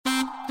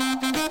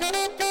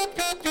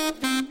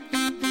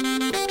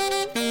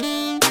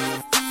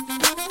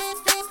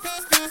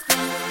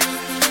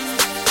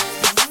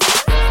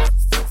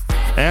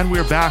And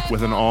we're back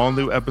with an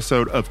all-new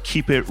episode of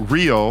Keep It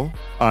Real.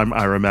 I'm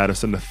Ira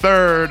Madison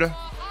III,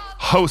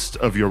 host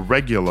of your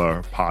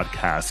regular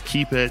podcast,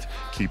 Keep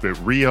It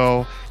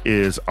Real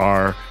is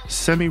our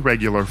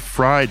semi-regular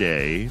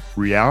Friday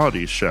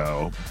reality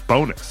show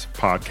bonus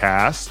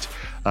podcast.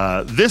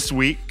 This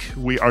week,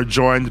 we are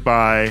joined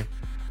by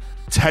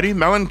Teddi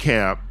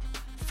Mellencamp,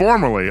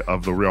 formerly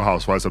of The Real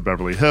Housewives of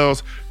Beverly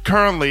Hills,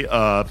 currently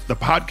of the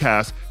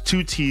podcast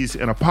Two Teas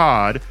in a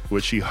Pod,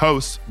 which she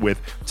hosts with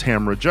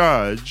Tamra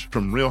Judge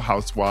from Real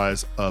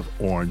Housewives of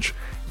Orange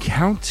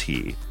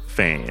County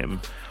fame.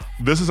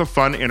 This is a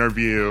fun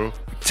interview.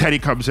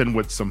 Teddi comes in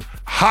with some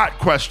hot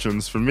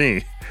questions for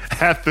me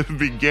at the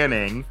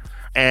beginning,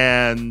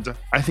 and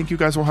I think you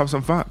guys will have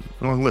some fun.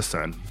 Well,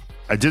 listen,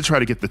 I did try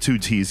to get the two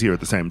teas here at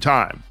the same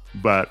time,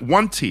 but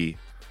one tea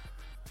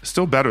is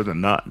still better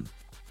than none.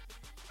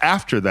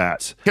 After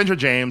that, Kendra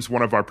James,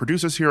 one of our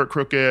producers here at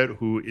Crooked,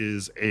 who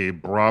is a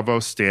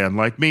Bravo stan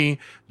like me,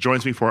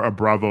 joins me for a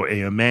Bravo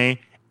AMA.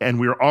 And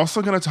we're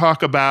also going to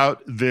talk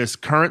about this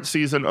current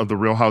season of The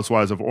Real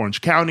Housewives of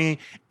Orange County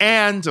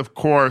and, of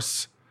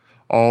course,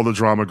 all the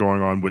drama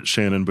going on with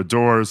Shannon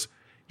Beador's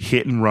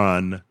hit and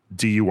run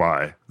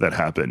DUI that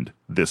happened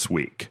this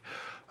week.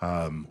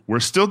 We're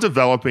still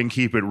developing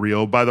Keep It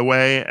Real, by the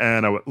way,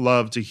 and I would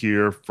love to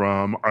hear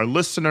from our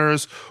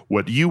listeners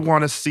what you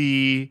want to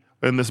see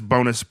in this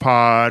bonus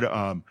pod,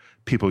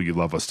 people you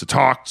love us to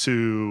talk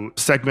to,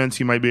 segments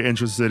you might be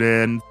interested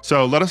in.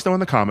 So let us know in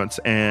the comments,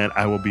 and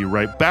I will be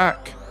right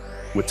back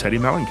with Teddi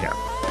Mellencamp.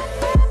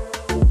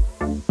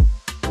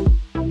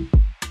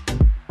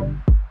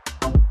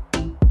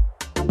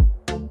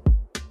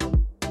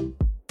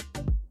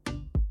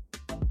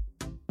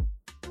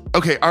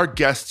 Okay, our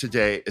guest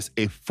today is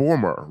a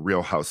former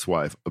Real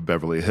Housewife of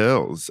Beverly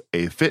Hills,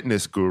 a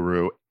fitness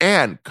guru,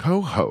 and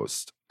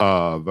co-host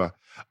of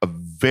a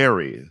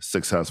very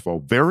successful,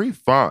 very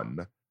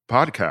fun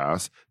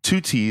podcast,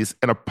 Two Teas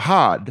in a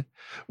Pod,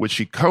 which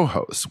she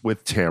co-hosts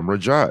with Tamra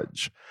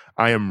Judge.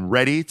 I am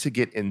ready to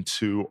get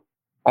into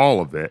all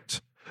of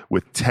it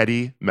with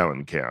Teddi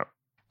Mellencamp.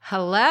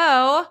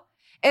 Hello.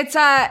 It's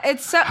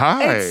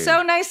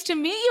so nice to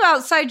meet you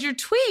outside your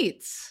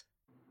tweets.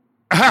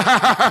 Because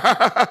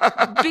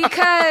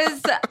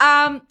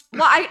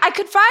I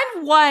could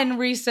find one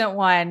recent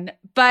one,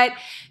 but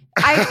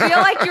I feel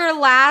like your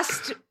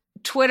last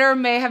Twitter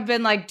may have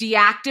been like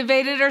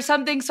deactivated or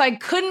something, so I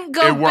couldn't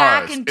go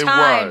back in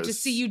time to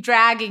see you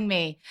dragging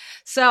me.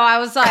 So I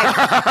was like,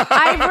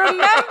 I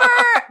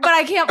remember, but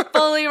I can't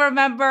fully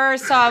remember.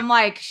 So I'm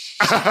like,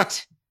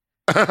 shit.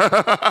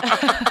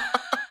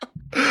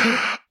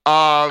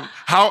 How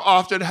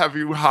often have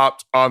you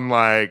hopped on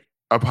like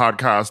a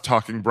podcast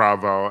talking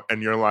Bravo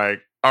and you're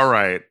like, all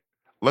right,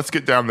 let's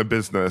get down to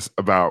business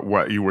about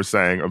what you were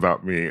saying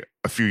about me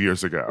a few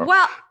years ago?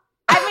 Well,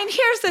 I mean,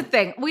 here's the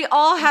thing. We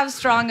all have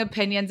strong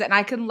opinions and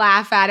I can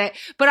laugh at it,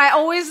 but I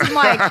always am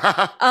like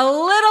a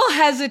little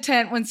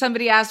hesitant when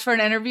somebody asks for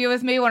an interview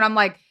with me when I'm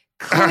like,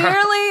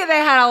 clearly they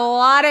had a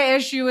lot of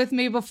issue with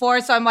me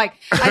before. So I'm like,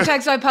 I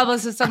text my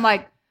publicist, I'm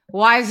like,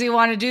 why does he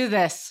want to do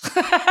this?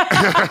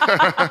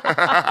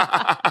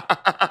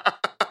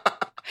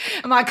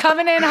 Am I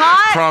coming in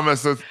hot?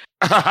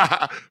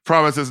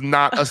 Promise is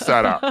not a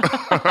setup.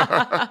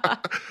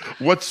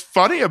 What's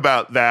funny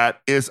about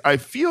that is I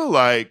feel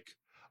like,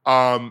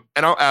 and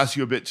I'll ask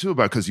you a bit too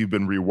about, because you've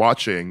been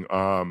rewatching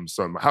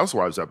some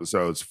Housewives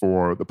episodes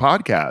for the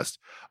podcast.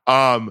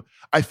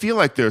 I feel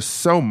like there's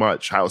so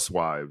much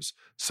Housewives,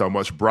 so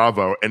much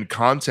Bravo and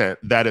content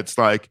that it's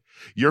like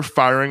you're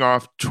firing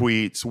off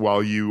tweets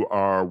while you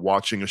are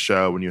watching a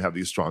show and you have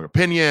these strong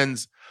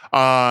opinions.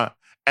 And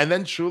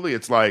then truly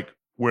it's like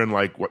we're in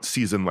like what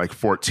season like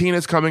 14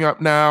 is coming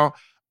up now.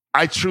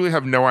 I truly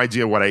have no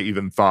idea what I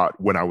even thought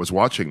when I was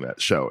watching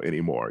that show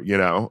anymore, you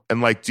know?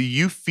 And like, do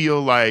you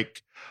feel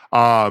like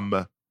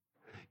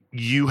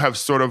you have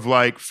sort of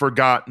like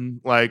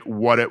forgotten like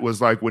what it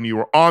was like when you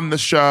were on the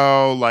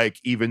show, like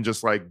even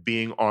just like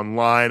being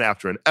online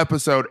after an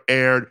episode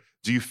aired?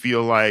 Do you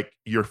feel like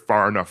you're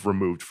far enough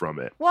removed from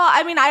it? Well,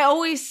 I mean, I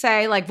always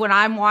say like when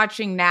I'm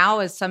watching now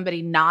as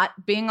somebody not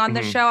being on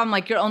the show, I'm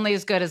like, you're only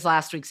as good as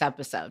last week's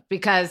episode.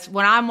 Because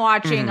when I'm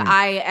watching,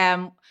 I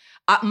am...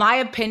 my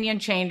opinion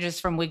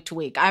changes from week to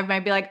week. I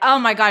might be like, oh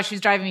my gosh,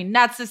 she's driving me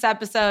nuts this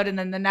episode. And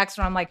then the next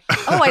one, I'm like,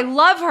 oh, I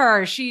love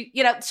her. She,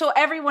 you know, so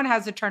everyone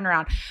has a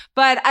turnaround.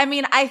 But I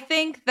mean, I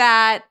think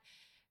that,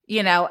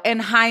 you know, in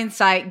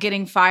hindsight,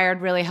 getting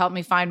fired really helped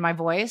me find my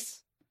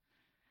voice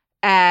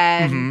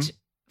and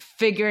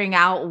figuring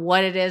out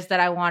what it is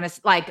that I want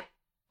to, like,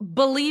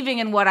 believing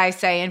in what I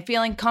say and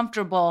feeling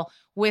comfortable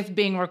with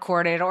being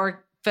recorded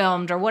or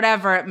filmed or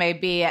whatever it may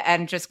be,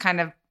 and just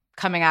kind of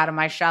coming out of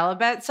my shell a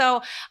bit.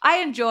 So I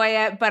enjoy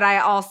it, but I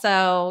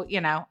also,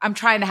 you know, I'm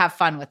trying to have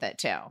fun with it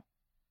too.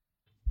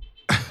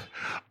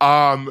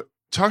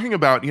 Talking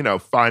about, you know,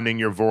 finding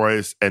your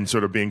voice and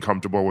sort of being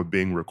comfortable with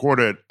being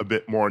recorded a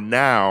bit more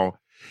now,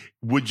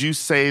 would you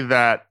say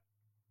that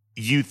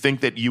you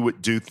think that you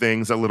would do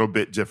things a little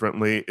bit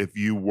differently if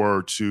you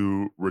were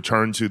to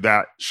return to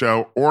that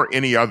show or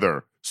any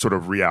other sort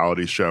of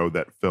reality show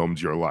that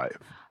filmed your life?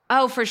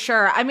 Oh, for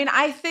sure. I mean,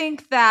 I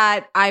think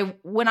that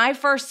when I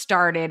first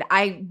started,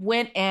 I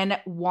went in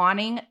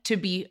wanting to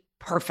be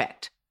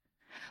perfect.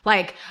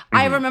 Like,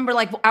 I remember,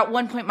 like, at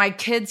one point, my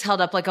kids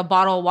held up, like, a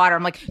bottle of water.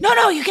 I'm like,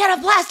 no, you can't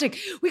have plastic.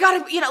 We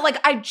got to, like,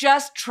 I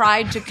just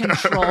tried to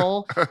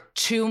control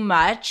too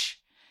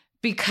much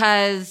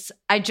because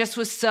I just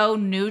was so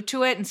new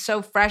to it and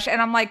so fresh.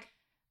 And I'm like,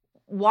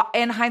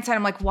 in hindsight,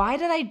 I'm like, why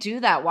did I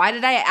do that? Why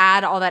did I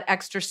add all that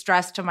extra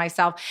stress to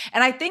myself?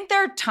 And I think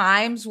there are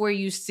times where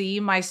you see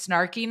my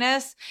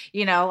snarkiness,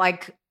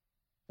 like,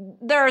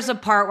 there's a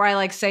part where I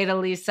like say to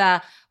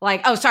Lisa,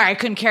 like, oh, sorry, I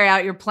couldn't carry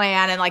out your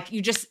plan. And like,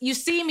 you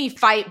see me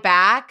fight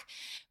back,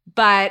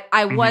 but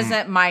I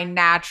wasn't my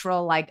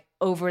natural, like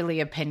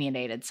overly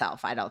opinionated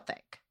self, I don't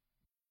think.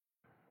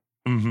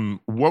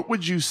 What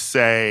would you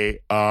say,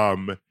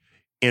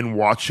 in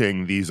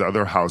watching these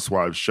other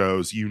housewives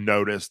shows, you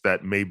notice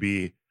that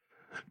maybe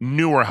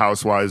newer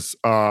housewives,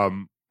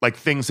 like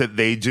things that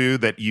they do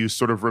that you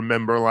sort of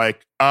remember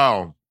like,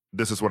 oh,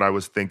 this is what I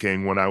was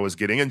thinking when I was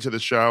getting into the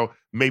show.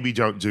 Maybe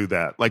don't do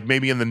that. Like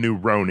maybe in the new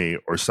Roni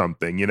or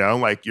something,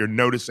 like you're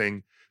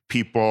noticing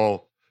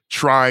people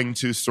trying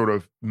to sort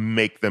of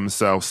make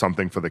themselves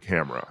something for the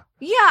camera.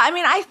 Yeah. I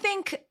mean, I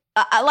think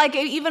like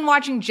even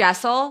watching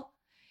Jessel,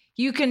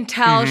 you can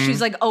tell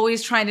she's like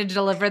always trying to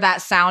deliver that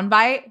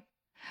soundbite.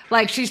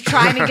 Like she's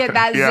trying to get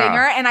that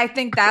zinger. And I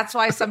think that's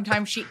why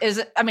sometimes she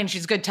isn't, I mean,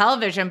 she's good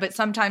television, but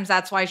sometimes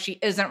that's why she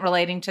isn't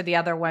relating to the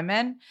other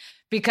women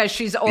because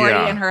she's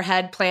already in her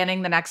head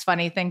planning the next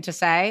funny thing to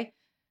say.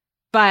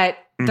 But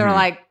they're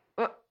like,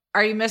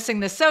 are you missing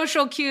the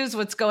social cues?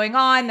 What's going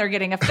on? They're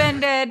getting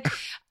offended.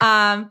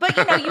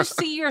 But you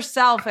see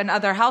yourself in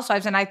other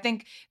housewives. And I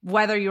think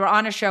whether you're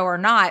on a show or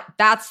not,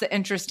 that's the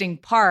interesting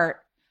part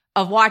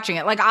of watching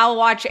it. Like I'll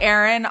watch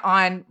Erin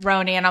on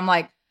Roni and I'm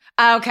like,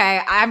 okay,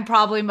 I'm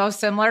probably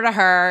most similar to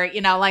her.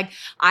 Like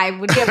I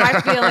would get my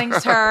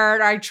feelings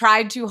hurt, or I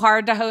tried too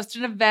hard to host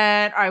an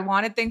event, or I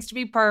wanted things to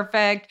be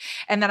perfect.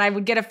 And then I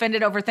would get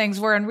offended over things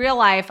where in real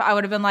life, I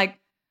would have been like,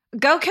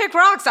 go kick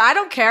rocks. I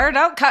don't care.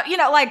 Don't cut,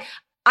 like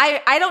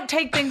I don't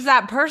take things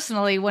that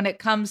personally when it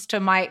comes to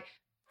my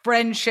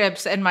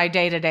friendships and my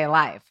day-to-day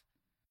life.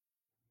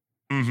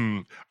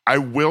 I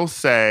will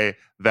say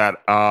that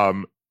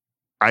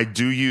I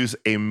do use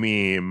a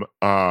meme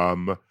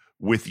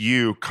with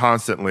you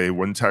constantly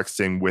when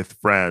texting with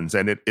friends,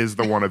 and it is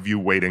the one of you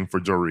waiting for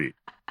Dorit.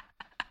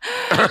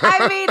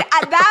 I mean,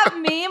 that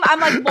meme, I'm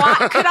like,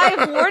 why could I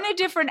have worn a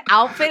different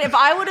outfit if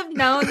I would have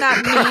known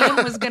that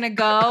meme was going to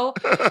go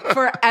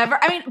forever?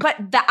 I mean, but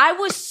I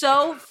was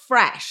so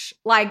fresh.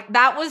 Like,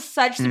 that was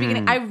such the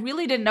beginning. I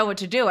really didn't know what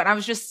to do. And I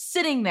was just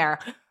sitting there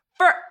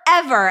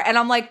forever. And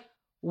I'm like,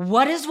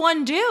 what does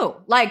one do?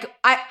 Like,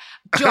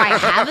 do I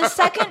have a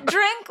second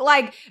drink?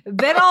 Like,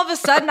 then all of a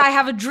sudden I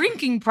have a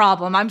drinking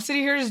problem. I'm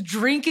sitting here just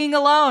drinking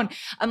alone.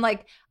 I'm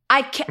like,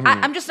 I can't,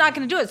 I'm just not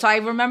going to do it. So I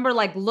remember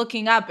like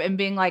looking up and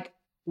being like,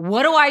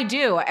 what do I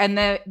do? And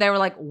they were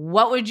like,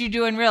 what would you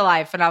do in real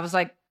life? And I was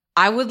like,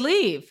 I would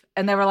leave.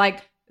 And they were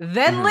like,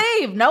 then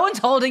leave. No one's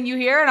holding you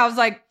here. And I was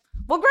like,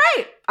 well,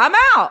 great. I'm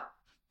out.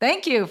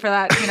 Thank you for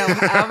that.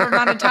 However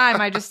amount of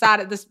time I just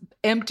sat at this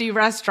empty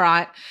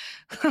restaurant,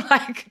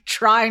 like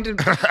trying to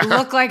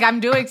look like I'm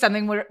doing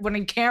something when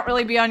you can't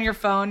really be on your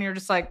phone. You're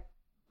just like,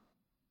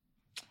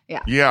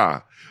 yeah.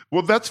 Yeah.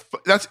 Well, that's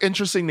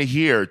interesting to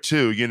hear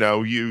too.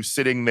 You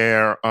sitting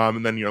there,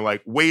 and then you're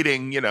like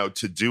waiting,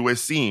 to do a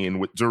scene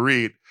with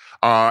Dorit,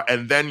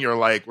 and then you're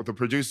like with the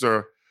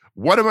producer,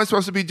 what am I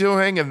supposed to be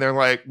doing? And they're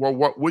like, well,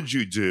 what would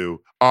you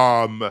do?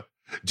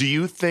 Do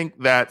you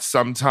think that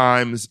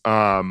sometimes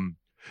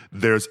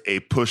there's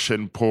a push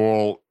and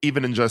pull,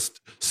 even in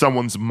just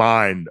someone's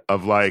mind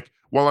of like,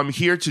 well, I'm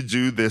here to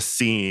do this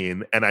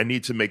scene and I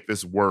need to make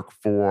this work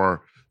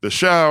for the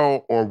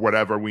show or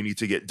whatever we need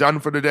to get done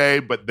for today.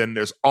 But then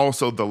there's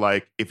also the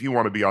like, if you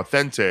want to be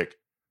authentic,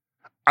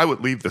 I would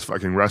leave this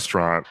fucking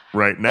restaurant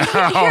right now.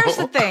 Here's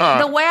the thing.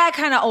 The way I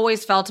kind of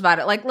always felt about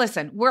it, like,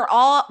 listen, we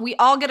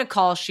all get a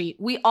call sheet.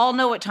 We all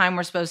know what time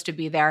we're supposed to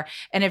be there.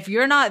 And if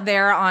you're not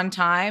there on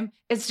time,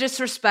 it's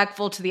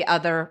disrespectful to the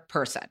other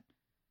person.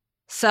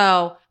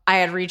 So I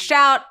had reached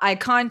out, I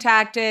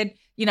contacted,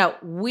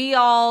 we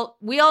all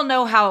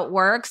know how it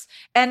works.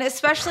 And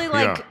especially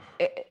like,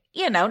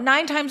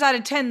 9 times out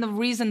of 10, the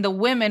reason the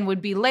women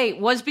would be late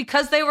was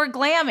because they were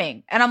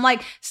glamming. And I'm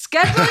like,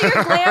 schedule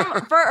your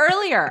glam for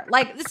earlier.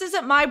 Like, this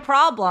isn't my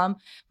problem.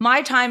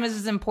 My time is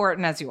as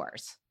important as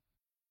yours.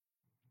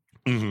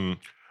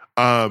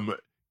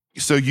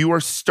 So you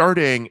are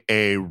starting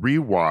a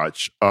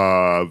rewatch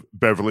of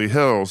Beverly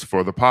Hills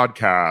for the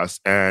podcast.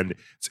 And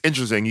it's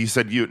interesting. You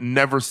said you'd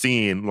never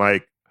seen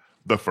like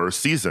the first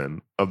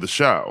season of the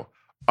show.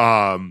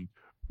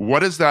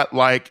 What is that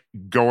like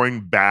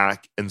going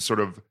back and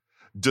sort of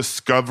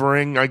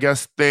discovering, I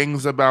guess,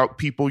 things about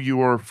people you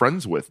are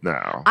friends with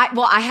now?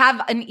 I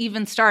haven't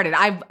even started.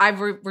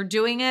 We're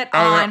doing it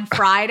on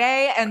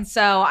Friday, and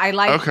so I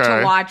like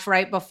to watch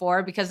right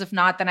before, because if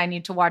not, then I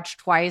need to watch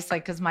twice,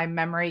 like, because my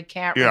memory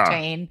can't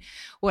retain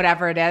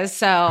whatever it is.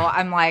 So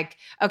I'm like,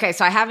 okay,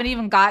 so I haven't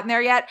even gotten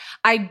there yet.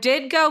 I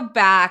did go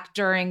back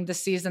during the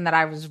season that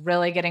I was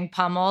really getting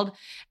pummeled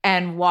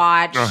and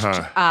watched.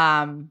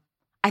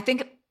 I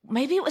think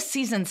maybe it was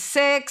season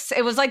 6.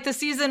 It was like the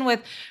season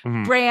with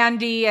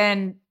Brandy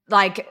and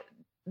like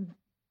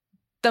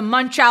the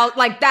Munch Out,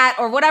 like that,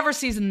 or whatever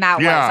season that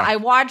was. I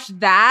watched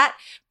that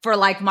for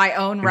like my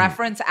own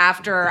reference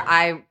after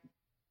I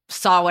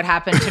saw what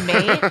happened to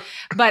me.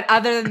 But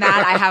other than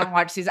that, I haven't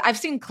watched season. I've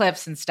seen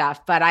clips and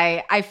stuff, but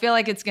I feel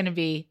like it's going to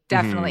be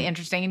definitely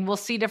interesting, and we'll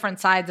see different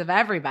sides of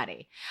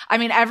everybody. I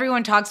mean,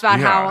 everyone talks about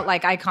how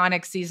like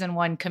iconic season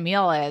 1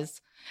 Camille is.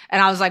 And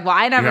I was like, well,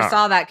 I never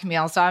saw that,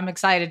 Camille, so I'm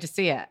excited to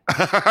see it.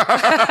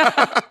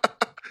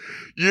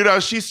 You know,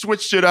 she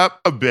switched it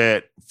up a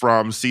bit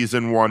from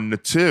season 1 to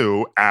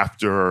 2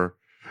 after,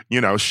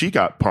 you know, she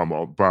got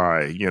pummeled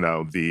by, you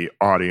know, the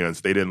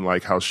audience. They didn't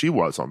like how she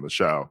was on the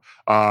show.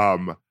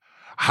 How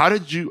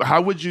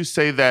would you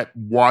say that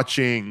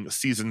watching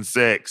season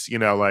 6, you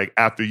know, like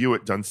after you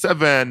had done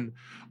 7,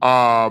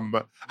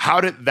 how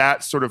did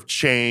that sort of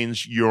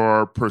change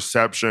your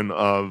perception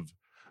of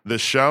the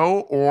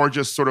show, or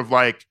just sort of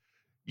like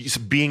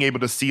being able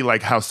to see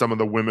like how some of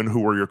the women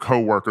who were your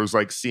coworkers,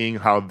 like seeing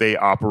how they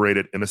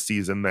operated in a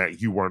season that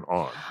you weren't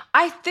on?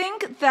 I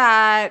think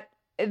that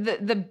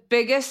the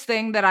biggest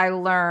thing that I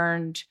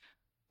learned,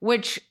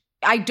 which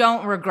I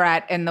don't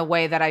regret in the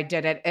way that I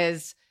did it,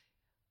 is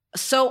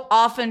so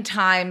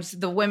oftentimes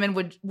the women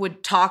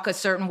would talk a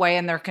certain way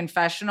in their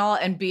confessional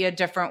and be a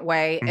different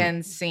way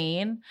in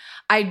scene.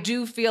 I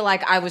do feel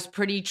like I was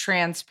pretty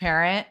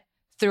transparent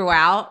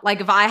throughout.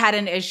 Like if I had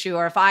an issue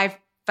or if I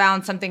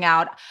found something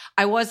out,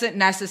 I wasn't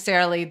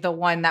necessarily the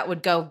one that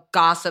would go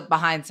gossip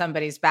behind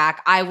somebody's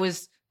back. I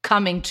was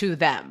coming to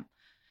them.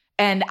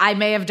 And I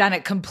may have done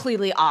it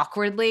completely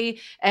awkwardly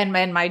and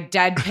in my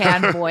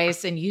deadpan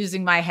voice and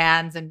using my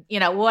hands and,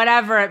 you know,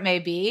 whatever it may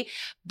be.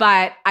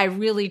 But I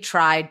really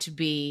tried to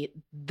be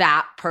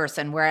that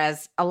person.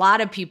 Whereas a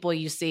lot of people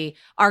you see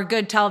are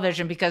good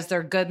television because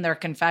they're good in their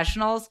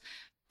confessionals.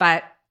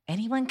 But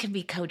anyone can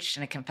be coached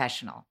in a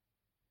confessional.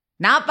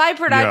 Not by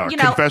production, you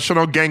know.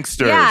 Confessional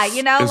gangsters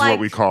is like, what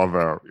we call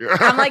them.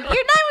 I'm like, you're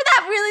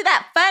not really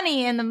that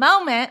funny in the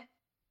moment.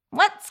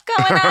 What's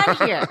going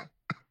on here?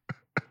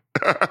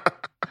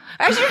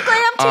 Is your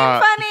glam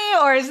team funny,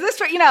 or is this,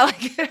 you know?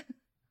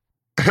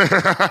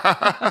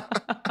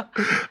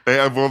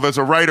 Well, there's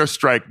a writer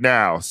strike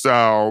now,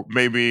 so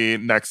maybe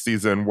next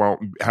season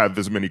won't have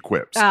as many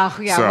quips. Oh,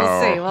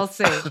 yeah, we'll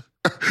see.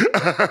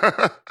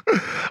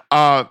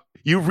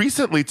 You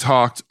recently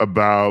talked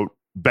about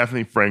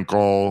Bethany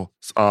Frankel's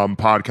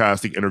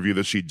podcasting interview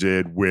that she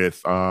did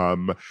with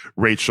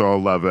Rachel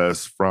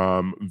Leviss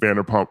from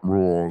Vanderpump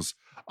Rules.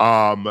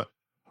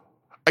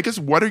 I guess,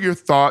 what are your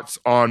thoughts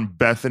on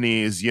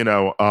Bethany's, you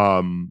know,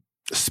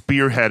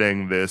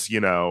 spearheading this, you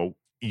know,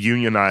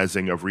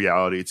 unionizing of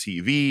reality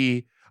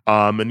TV?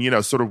 And, you know,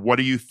 sort of what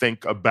do you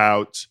think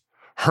about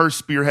her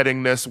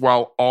spearheading this,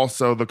 while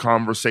also the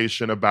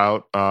conversation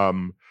about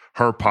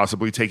her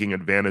possibly taking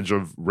advantage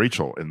of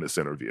Rachel in this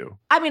interview?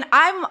 I mean,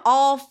 I'm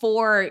all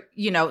for,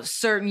 you know,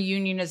 certain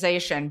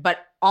unionization, but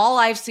all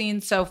I've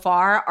seen so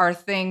far are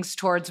things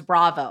towards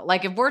Bravo.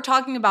 Like if we're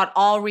talking about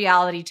all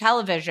reality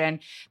television,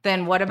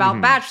 then what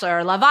about Bachelor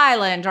or Love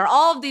Island or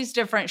all of these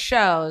different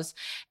shows?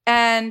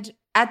 And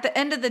at the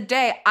end of the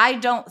day, I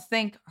don't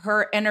think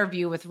her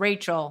interview with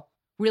Rachel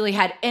really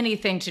had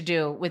anything to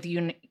do with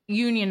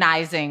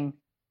unionizing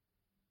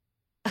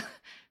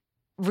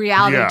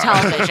reality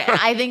television.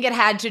 I think it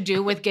had to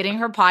do with getting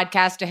her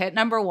podcast to hit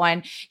number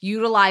 1,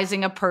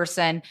 utilizing a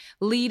person,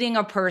 leading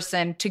a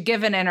person to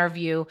give an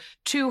interview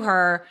to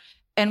her,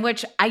 in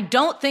which I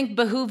don't think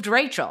behooved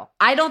Rachel.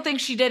 I don't think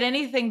she did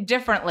anything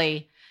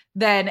differently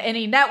than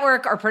any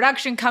network or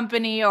production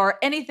company or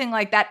anything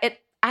like that. It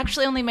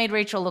actually only made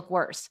Rachel look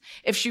worse.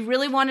 If she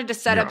really wanted to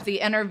set up the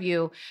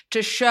interview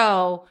to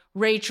show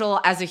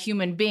Rachel as a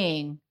human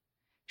being,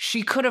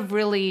 she could have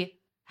really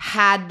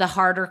had the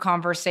harder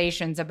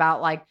conversations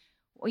about, like,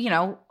 you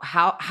know,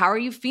 how are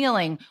you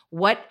feeling?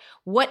 What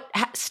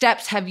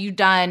steps have you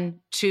done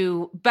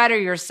to better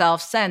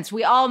yourself since?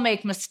 We all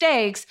make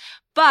mistakes,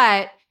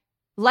 but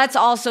let's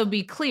also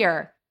be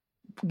clear.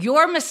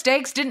 Your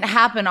mistakes didn't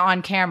happen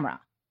on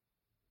camera.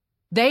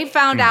 They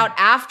found out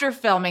after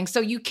filming, so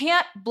you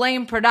can't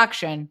blame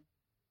production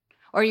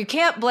or you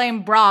can't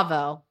blame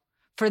Bravo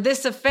for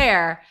this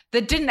affair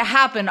that didn't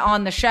happen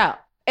on the show.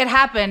 It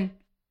happened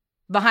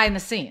behind the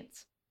scenes.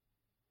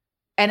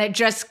 And it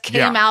just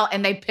came out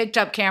and they picked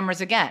up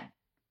cameras again.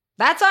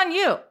 That's on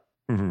you.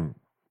 Mm-hmm.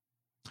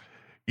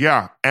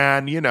 Yeah.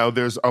 And, you know,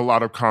 there's a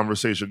lot of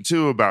conversation,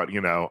 too, about, you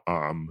know,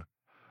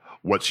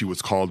 what she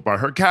was called by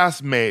her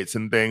castmates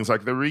and things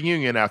like the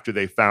reunion after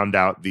they found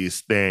out these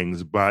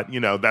things. But,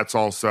 you know, that's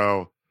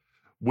also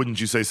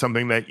wouldn't you say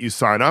something that you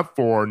sign up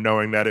for,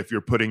 knowing that if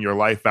you're putting your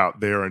life out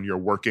there and you're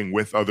working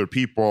with other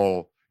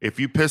people, if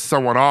you piss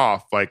someone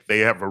off, like they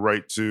have a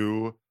right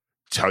to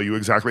tell you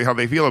exactly how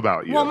they feel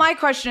about you. Well, my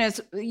question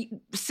is,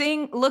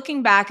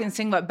 looking back and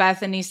seeing what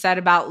Bethany said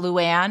about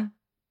Luann,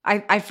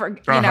 I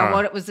forget,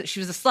 what it was, that she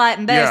was a slut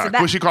and this and that.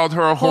 Well, she called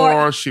her a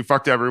whore. She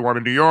fucked everyone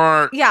in New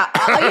York. Yeah.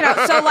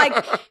 So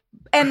like,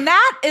 and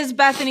that is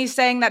Bethany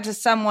saying that to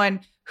someone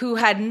who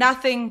had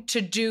nothing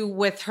to do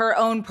with her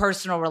own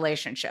personal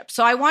relationship.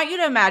 So I want you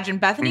to imagine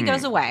Bethany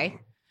goes away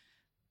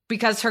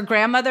because her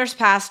grandmother's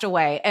passed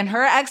away and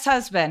her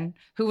ex-husband,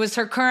 who was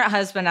her current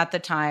husband at the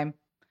time,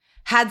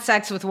 had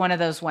sex with one of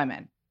those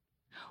women.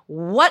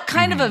 What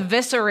kind of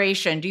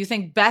evisceration do you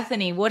think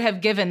Bethany would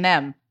have given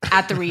them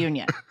at the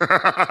reunion?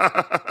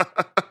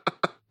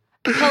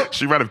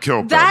 She might have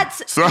killed them.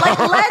 Let's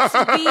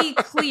be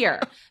clear.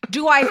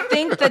 Do I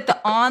think that the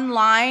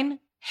online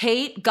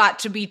hate got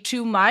to be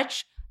too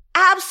much?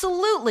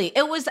 Absolutely.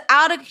 It was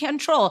out of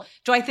control.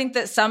 Do I think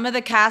that some of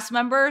the cast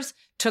members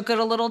took it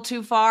a little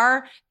too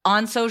far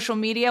on social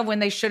media when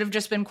they should have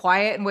just been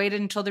quiet and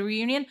waited until the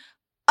reunion?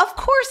 Of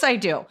course I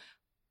do.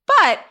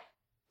 But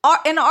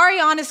in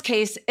Ariana's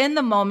case, in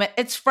the moment,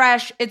 it's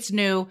fresh, it's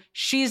new,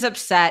 she's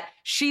upset,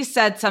 she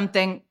said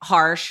something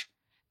harsh,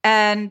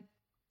 and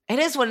it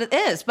is what it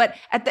is. But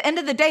at the end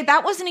of the day,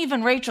 that wasn't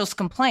even Rachel's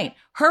complaint.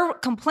 Her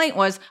complaint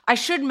was, I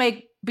should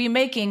be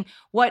making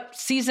what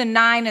season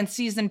 9 and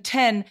season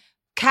 10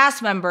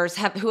 cast members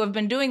who have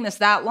been doing this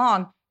that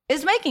long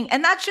is making.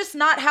 And that's just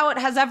not how it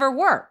has ever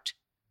worked.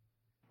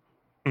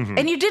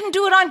 And you didn't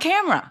do it on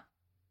camera.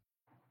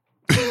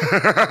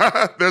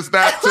 There's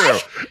that too.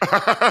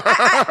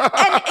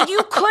 And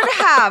you could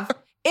have,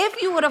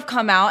 if you would have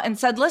come out and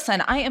said,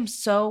 listen, I am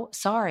so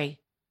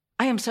sorry.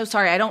 I am so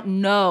sorry. I don't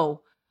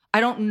know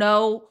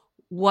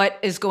what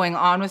is going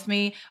on with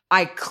me.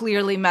 I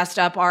clearly messed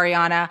up,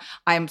 Ariana.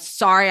 I'm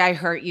sorry I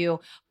hurt you.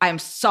 I'm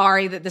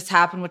sorry that this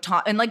happened with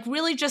Tom. And like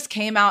really just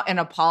came out and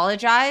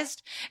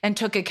apologized and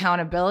took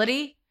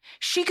accountability.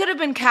 She could have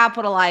been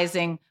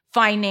capitalizing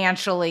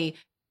financially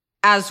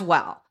as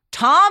well.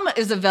 Tom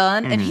is a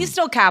villain and he's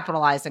still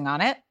capitalizing on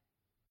it.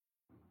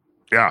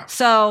 Yeah.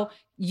 So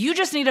you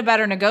just need a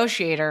better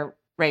negotiator,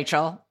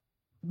 Rachel.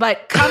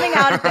 But coming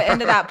out at the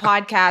end of that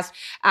podcast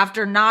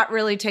after not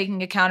really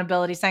taking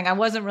accountability, saying I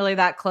wasn't really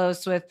that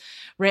close with,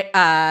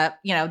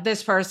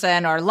 this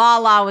person, or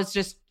Lala was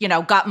just,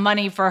 got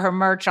money for her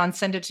merch on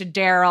Send It to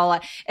Daryl.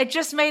 It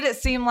just made it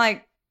seem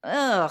like,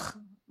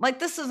 like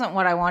this isn't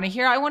what I want to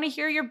hear. I want to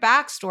hear your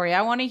backstory.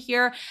 I want to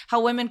hear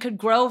how women could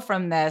grow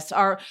from this,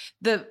 or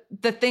the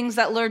things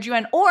that lured you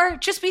in, or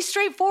just be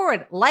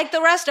straightforward, like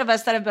the rest of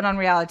us that have been on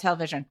reality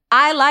television.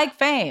 I like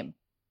fame.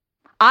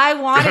 I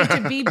wanted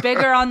to be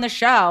bigger on the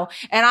show,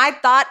 and I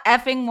thought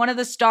effing one of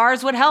the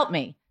stars would help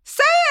me.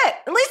 Say it.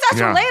 At least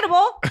that's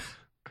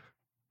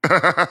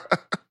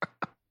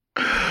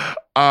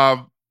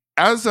relatable.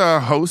 As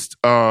a host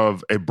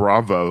of a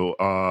Bravo,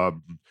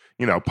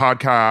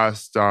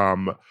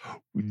 podcast,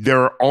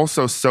 there are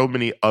also so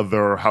many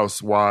other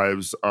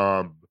housewives,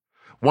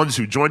 ones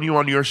who join you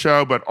on your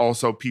show, but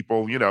also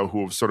people,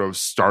 who have sort of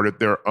started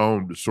their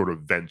own sort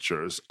of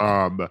ventures.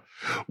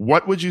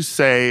 What would you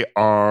say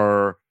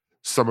are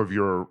some of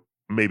your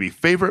maybe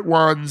favorite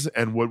ones?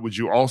 And what would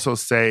you also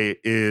say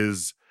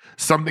is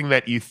something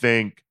that you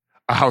think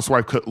a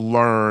housewife could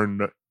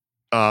learn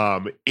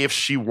if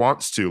she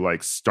wants to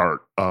like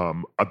start a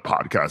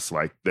podcast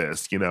like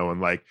this,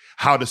 and like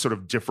how to sort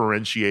of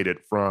differentiate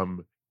it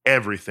from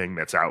everything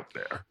that's out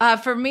there?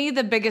 For me,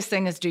 the biggest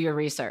thing is do your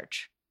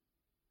research.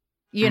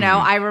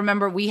 I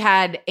remember we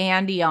had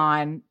Andy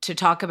on to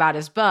talk about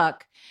his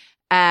book,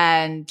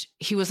 and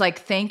he was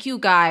like, thank you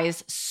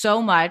guys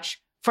so much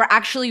for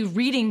actually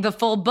reading the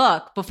full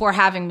book before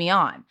having me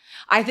on.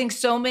 I think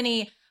so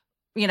many,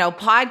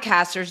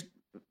 podcasters,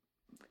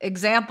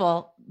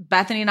 example,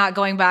 Bethany not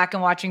going back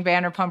and watching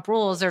Vanderpump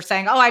Rules, they're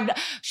saying,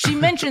 she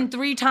mentioned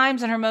 3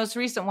 times in her most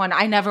recent one,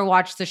 I never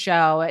watched the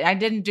show. I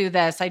didn't do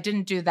this. I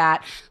didn't do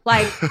that.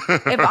 Like,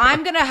 if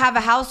I'm going to have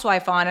a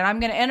housewife on and I'm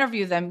going to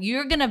interview them,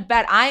 you're going to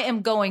bet I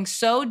am going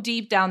so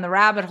deep down the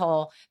rabbit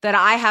hole that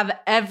I have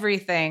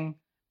everything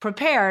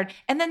prepared.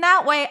 And then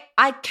that way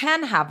I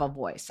can have a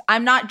voice.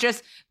 I'm not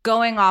just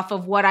going off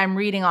of what I'm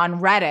reading on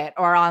Reddit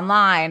or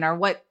online or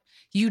what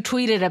you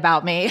tweeted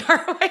about me or,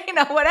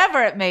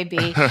 whatever it may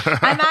be.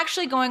 I'm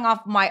actually going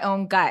off my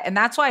own gut. And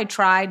that's why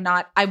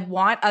I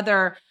want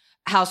other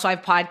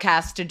housewife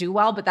podcasts to do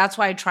well, but that's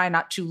why I try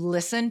not to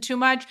listen too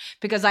much,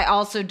 because I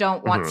also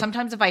don't want,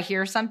 sometimes if I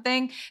hear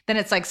something, then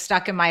it's like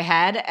stuck in my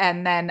head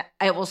and then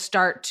it will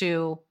start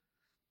to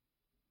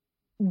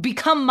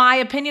become my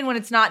opinion when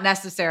it's not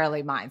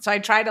necessarily mine. So I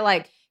try to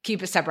like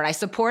keep it separate. I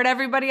support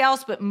everybody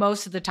else, but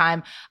most of the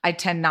time I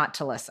tend not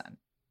to listen.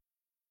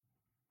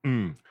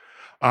 And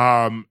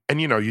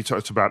you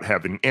talked about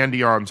having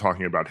Andy on,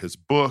 talking about his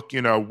book.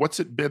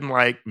 What's it been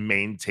like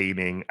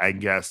maintaining, I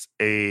guess,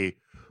 a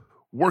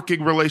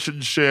working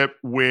relationship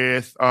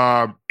with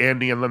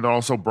Andy, and then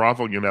also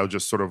Bravo,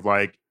 just sort of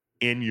like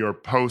in your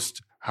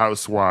post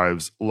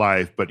housewives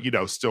life, but,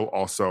 still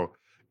also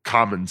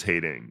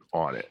commentating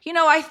on it?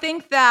 I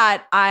think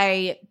that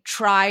I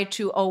try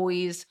to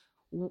always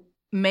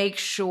make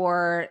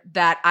sure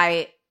that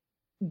I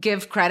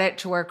give credit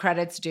to where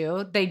credit's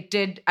due. They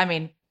did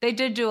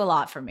do a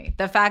lot for me.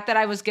 The fact that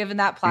I was given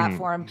that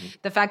platform,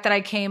 the fact that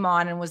I came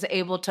on and was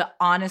able to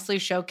honestly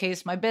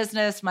showcase my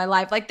business, my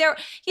life. Like are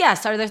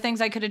there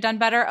things I could have done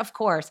better? Of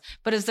course.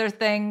 But is there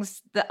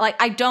things that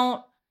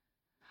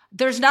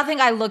there's nothing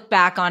I look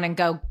back on and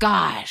go,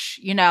 gosh,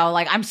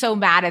 I'm so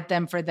mad at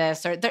them for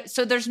this.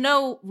 So there's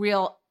no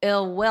real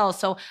ill will.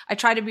 So I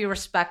try to be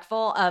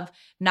respectful of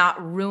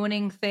not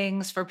ruining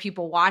things for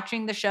people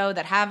watching the show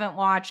that haven't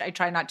watched. I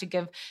try not to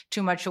give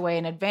too much away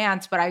in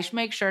advance, but I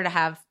make sure to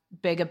have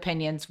big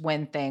opinions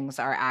when things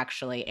are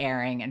actually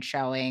airing and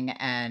showing,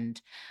 and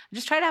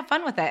just try to have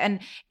fun with it. And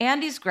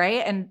Andy's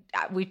great, and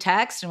we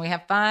text and we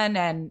have fun,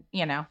 and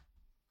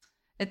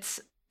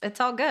it's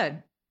all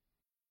good.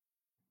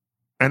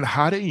 And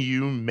how do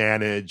you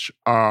manage,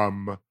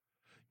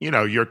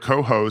 your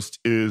co-host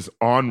is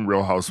on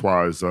Real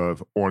Housewives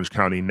of Orange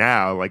County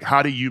now. Like,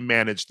 how do you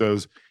manage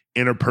those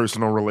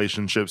interpersonal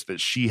relationships that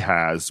she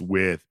has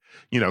with,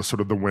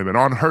 sort of the women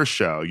on her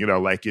show?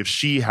 Like if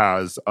she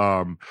has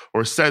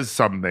or says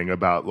something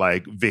about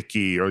like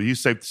Vicky, or you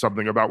say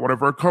something about one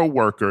of her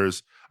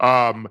coworkers,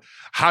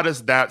 how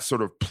does that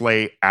sort of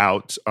play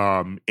out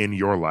in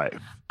your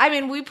life? I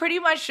mean, we pretty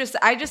much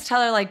I just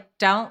tell her, like,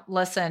 don't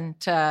listen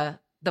to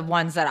the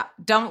ones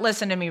don't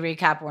listen to me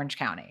recap Orange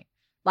County.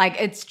 Like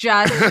it's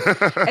just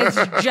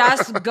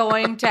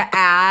going to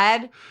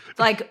add,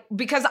 like,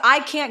 because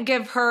I can't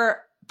give her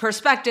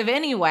perspective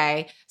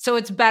anyway. So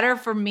it's better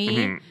for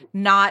me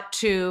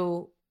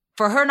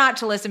for her not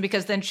to listen,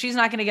 because then she's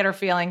not going to get her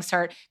feelings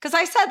hurt. Because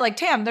I said, like,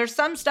 Tam, there's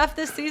some stuff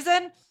this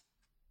season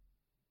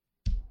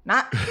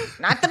not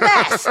the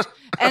best.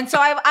 And so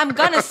I'm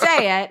going to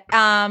say it.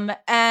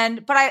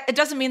 But it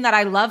doesn't mean that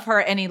I love her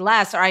any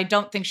less, or I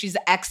don't think she's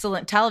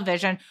excellent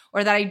television,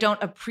 or that I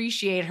don't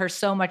appreciate her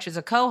so much as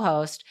a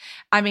co-host.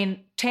 I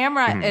mean,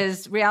 Tamra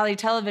is reality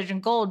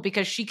television gold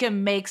because she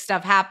can make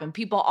stuff happen.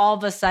 People all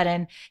of a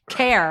sudden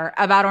care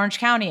about Orange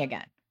County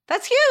again.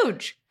 That's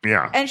huge.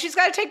 Yeah. And she's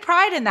got to take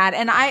pride in that.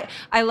 And I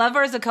love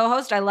her as a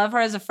co-host. I love her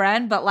as a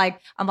friend, but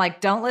I'm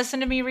like, don't listen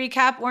to me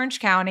recap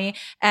Orange County.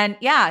 And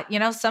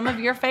some of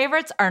your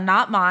favorites are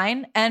not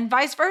mine, and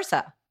vice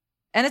versa.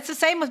 And it's the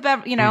same with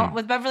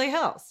with Beverly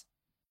Hills.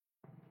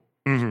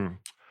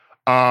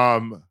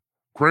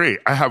 Great.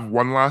 I have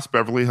one last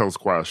Beverly Hills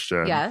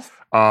question. Yes.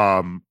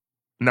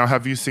 Now,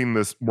 have you seen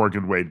this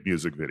Morgan Wade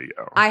music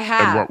video? I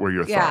have. And what were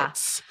your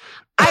thoughts?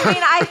 I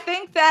mean, I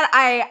think that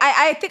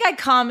I think I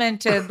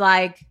commented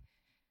like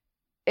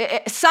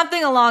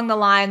something along the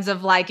lines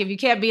of like, if you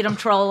can't beat them,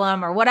 troll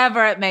them, or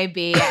whatever it may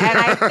be. And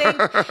I think,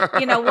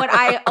 what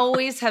I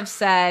always have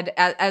said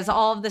as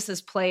all of this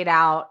has played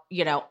out,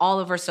 all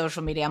over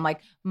social media, I'm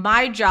like,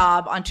 my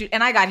job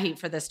and I got heat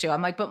for this too.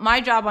 I'm like, but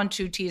my job on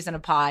Two T's in a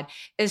Pod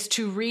is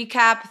to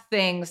recap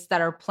things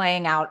that are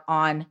playing out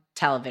on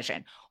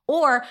television,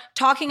 or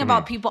talking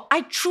about people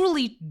I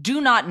truly do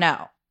not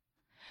know.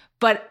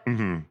 But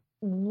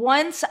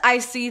once I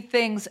see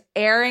things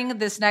airing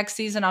this next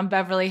season on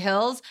Beverly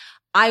Hills,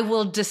 I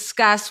will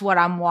discuss what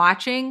I'm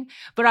watching,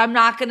 but I'm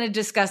not going to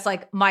discuss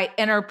like my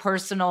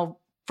interpersonal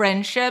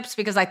friendships,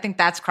 because I think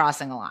that's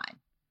crossing a line.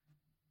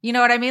 You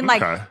know what I mean? Okay.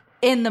 Like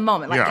in the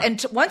moment, like,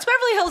 and once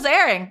Beverly Hills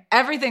airing,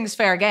 everything's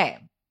fair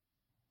game.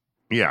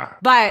 Yeah.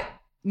 But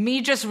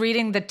me just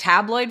reading the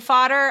tabloid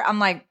fodder, I'm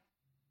like,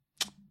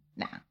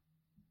 nah,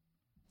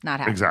 not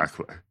happening.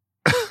 Exactly.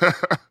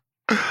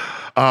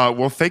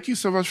 Well, thank you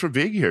so much for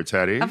being here,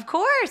 Teddi. Of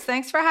course.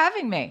 Thanks for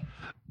having me.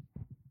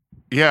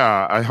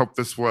 Yeah, I hope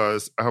this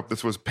was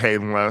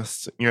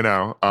painless.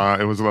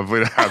 It was lovely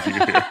to have you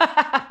here.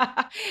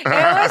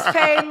 It was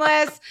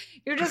painless.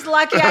 You're just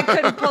lucky I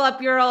couldn't pull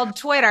up your old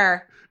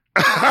Twitter.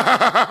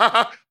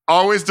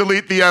 Always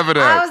delete the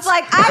evidence. I was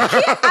like, I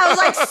can't. I was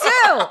like,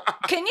 Sue,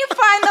 can you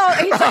find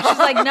the? She's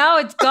like, no,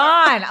 it's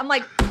gone. I'm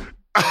like,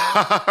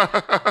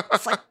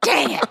 it's like,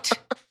 dang it.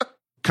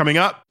 Coming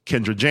up,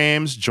 Kendra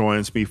James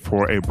joins me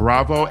for a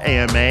Bravo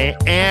AMA,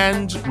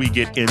 and we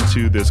get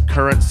into this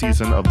current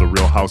season of The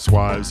Real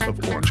Housewives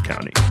of Orange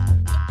County.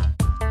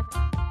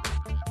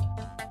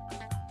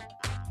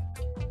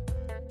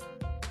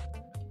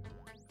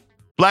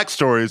 Black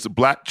Stories,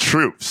 Black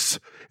Truths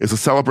is a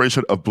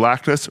celebration of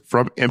Blackness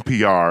from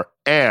NPR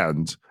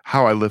and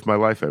how I live my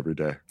life every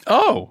day.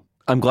 Oh,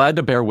 I'm glad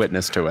to bear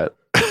witness to it.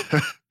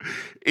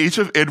 Each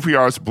of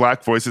NPR's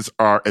Black voices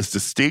are as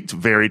distinct,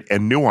 varied,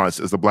 and nuanced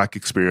as the Black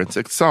experience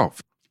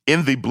itself.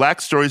 In the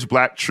Black Stories,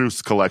 Black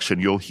Truths collection,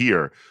 you'll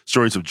hear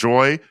stories of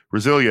joy,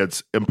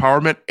 resilience,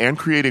 empowerment, and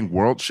creating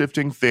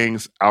world-shifting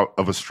things out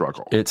of a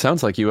struggle. It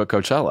sounds like you at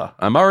Coachella.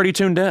 I'm already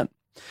tuned in.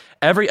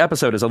 Every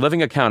episode is a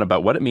living account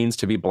about what it means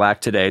to be Black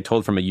today,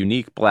 told from a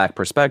unique Black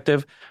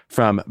perspective.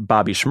 From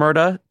Bobby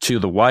Shmurda to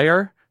The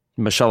Wire,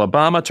 Michelle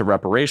Obama to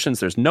reparations,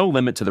 there's no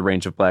limit to the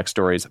range of Black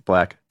stories,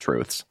 Black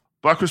truths.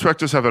 Black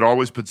perspectives haven't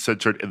always been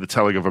centered in the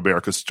telling of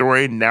America's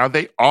story. Now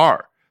they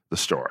are the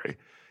story.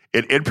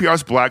 In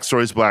NPR's Black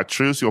Stories, Black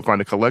Truths, you'll find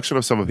a collection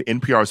of some of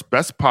NPR's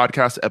best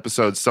podcast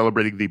episodes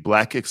celebrating the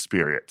Black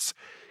experience.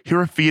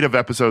 Hear a feed of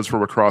episodes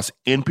from across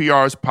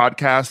NPR's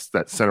podcasts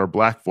that center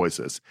Black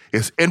voices.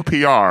 It's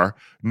NPR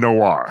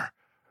Noir.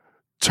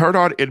 Turn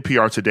on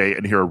NPR today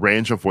and hear a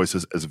range of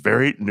voices as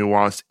varied,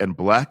 nuanced, and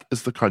Black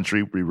as the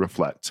country we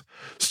reflect.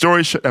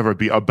 Stories should never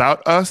be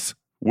about us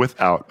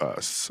without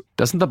us.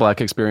 Doesn't the Black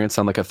experience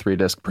sound like a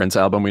 3-disc Prince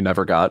album we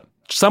never got?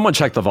 Someone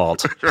check the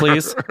vault,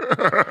 please.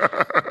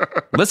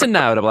 Listen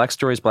now to Black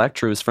Stories, Black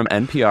Truths from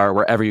NPR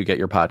wherever you get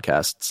your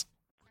podcasts.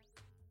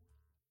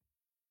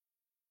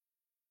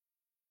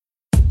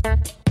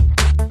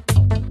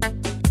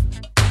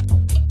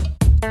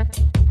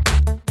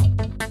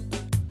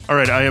 All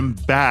right, I am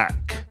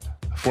back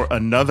for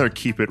another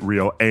Keep It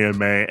Real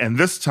AMA, and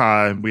this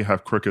time we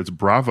have Crooked's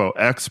Bravo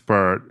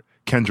expert,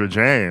 Kendra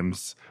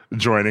James,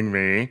 joining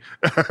me.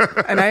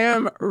 And I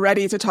am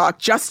ready to talk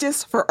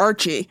justice for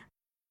Archie.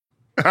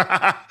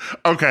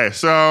 Okay,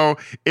 so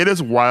it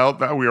is wild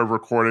that we are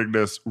recording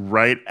this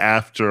right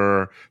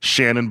after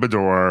Shannon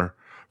Beador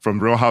from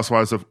Real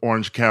Housewives of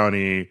Orange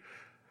County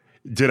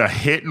did a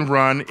hit and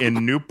run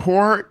in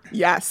Newport.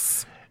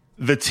 Yes.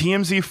 The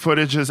TMZ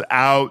footage is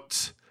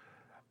out.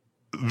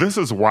 This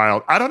is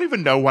wild. I don't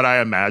even know what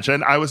I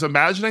imagined. I was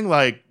imagining,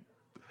 like,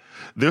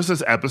 there's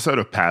this episode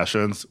of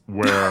Passions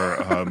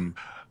where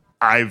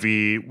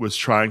Ivy was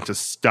trying to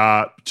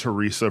stop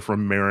Teresa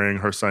from marrying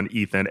her son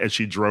Ethan, and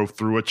she drove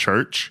through a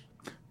church.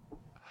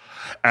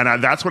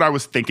 And that's what I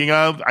was thinking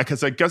of,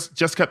 because I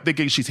just kept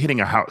thinking she's hitting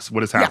a house.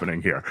 What is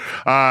happening here?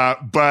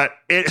 But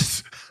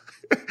it's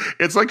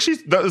like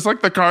it's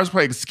like the car's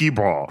playing skee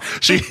ball.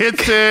 She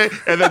hits it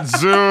and then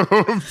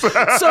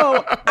zooms.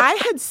 So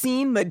I had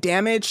seen the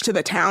damage to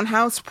the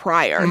townhouse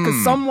prior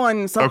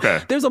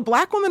because there's a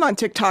Black woman on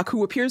TikTok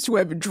who appears to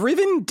have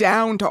driven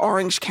down to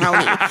Orange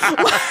County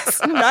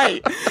last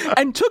night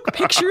and took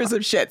pictures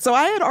of shit. So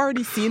I had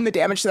already seen the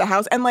damage to the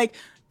house, and like,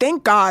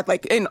 thank God,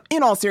 like, in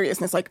all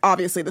seriousness, like,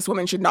 obviously this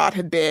woman should not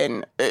have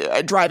been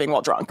driving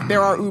while drunk.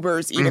 There are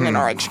Ubers even in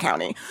Orange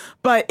County.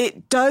 But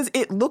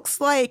it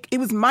looks like it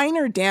was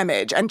minor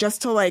damage and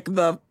just to, like,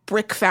 the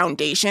brick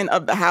foundation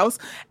of the house.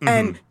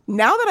 And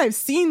now that I've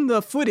seen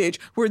the footage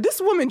where this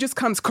woman just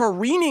comes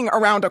careening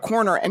around a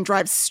corner and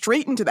drives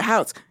straight into the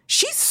house,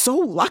 she's so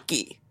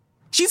lucky.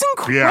 She's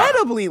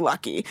incredibly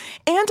lucky.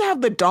 And to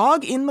have the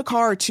dog in the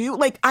car, too.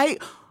 Like,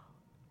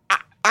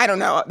 I don't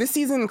know. This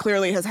season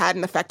clearly has had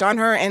an effect on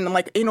her. And,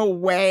 like, in a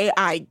way,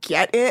 I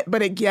get it.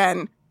 But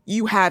again,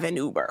 you have an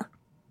Uber.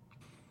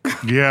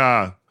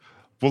 Yeah.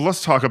 Well,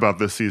 let's talk about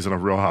this season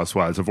of Real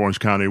Housewives of Orange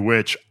County,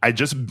 which I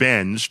just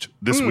binged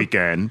this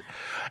weekend.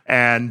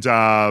 And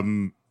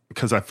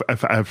because I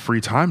have free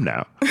time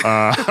now.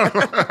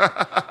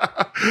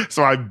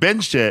 So I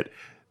binged it.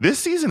 This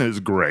season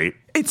is great.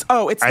 It's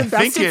the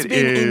best it's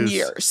been in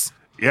years.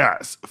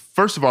 Yes.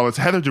 First of all, it's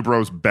Heather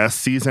Dubrow's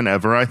best season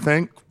ever, I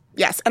think.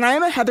 Yes, and I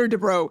am a Heather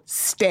Dubrow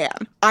stan.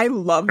 I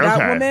love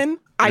that woman.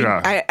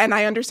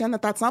 I understand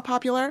that that's not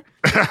popular.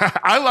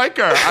 I like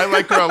her. I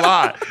like her a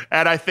lot.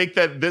 And I think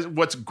that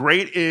what's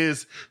great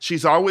is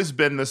she's always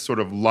been this sort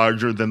of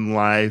larger than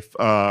life,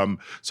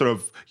 sort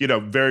of,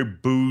 very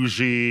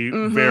bougie,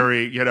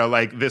 very,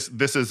 like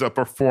this is a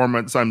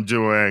performance I'm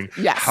doing,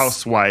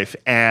 housewife.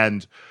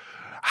 And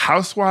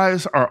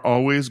housewives are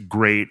always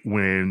great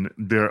when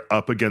they're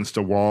up against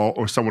a wall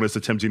or someone is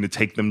attempting to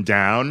take them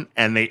down,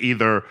 and they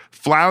either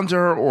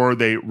flounder or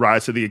they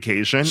rise to the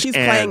occasion. She's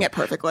playing it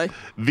perfectly.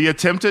 The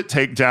attempted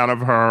takedown of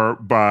her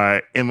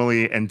by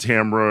Emily and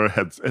Tamra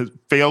has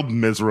failed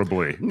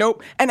miserably.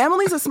 Nope. And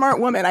Emily's a smart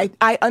woman.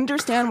 I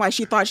understand why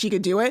she thought she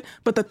could do it,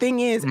 but the thing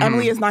is,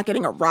 Emily is not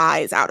getting a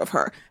rise out of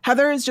her.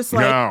 Heather is just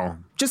like,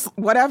 just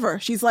whatever.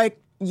 She's like,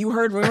 you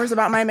heard rumors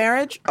about my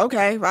marriage?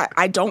 Okay,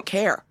 I don't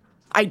care.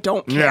 I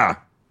don't care. Yeah.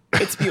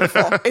 It's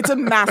beautiful. It's a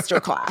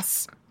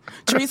masterclass.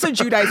 Teresa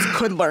Giudice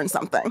could learn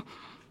something.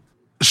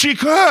 She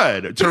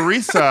could.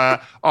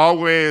 Teresa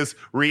always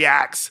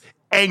reacts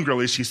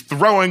angrily. She's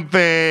throwing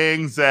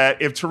things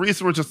that if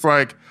Teresa were just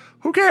like,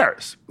 who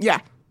cares?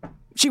 Yeah.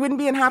 She wouldn't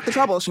be in half the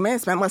trouble. She may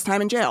have spent less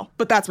time in jail,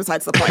 but that's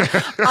besides the point.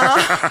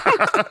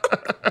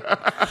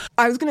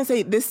 I was going to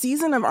say, this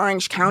season of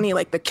Orange County,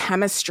 like, the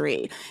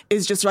chemistry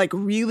is just, like,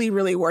 really,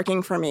 really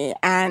working for me.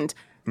 And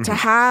to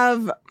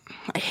have,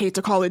 I hate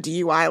to call it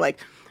DUI, like,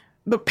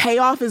 the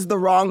payoff is the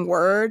wrong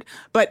word,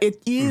 but it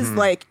is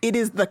like, it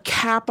is the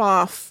cap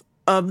off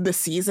of the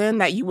season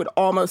that you would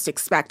almost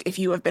expect if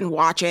you have been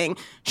watching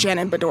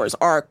Shannon Beador's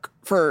arc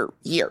for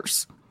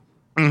years.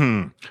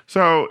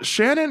 So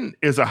Shannon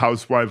is a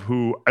housewife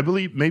who, I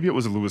believe, maybe it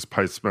was Louis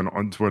Peisman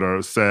on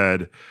Twitter,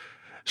 said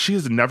she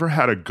has never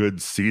had a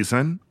good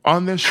season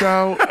on this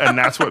show, and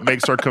that's what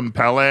makes her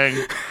compelling.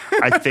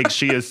 I think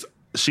she's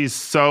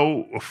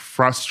so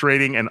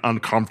frustrating and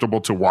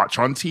uncomfortable to watch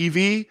on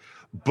TV,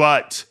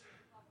 but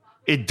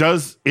it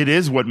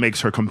is what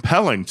makes her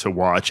compelling to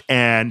watch.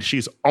 And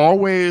she's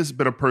always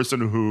been a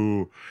person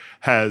who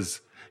has,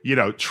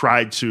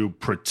 tried to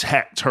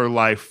protect her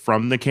life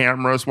from the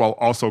cameras while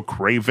also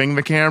craving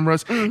the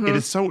cameras. Mm-hmm. It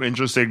is so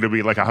interesting to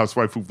be like a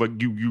housewife who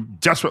like you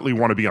desperately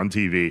want to be on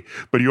TV,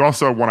 but you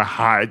also want to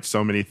hide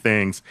so many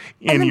things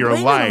in your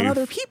life. On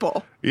other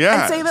people.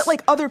 Yeah. And say that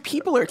like other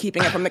people are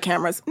keeping it from the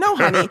cameras. No,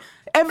 honey.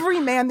 Every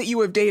man that you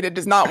have dated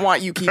does not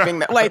want you keeping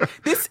that. Like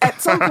this, at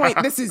some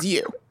point, this is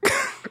you.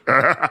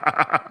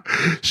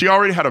 She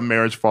already had a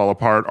marriage fall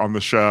apart on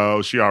the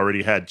show. She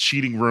already had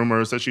cheating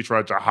rumors that she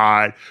tried to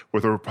hide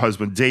with her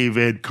husband,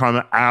 David,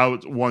 come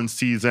out one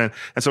season.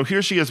 And so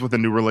here she is with a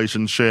new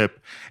relationship.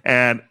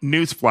 And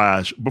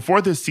newsflash,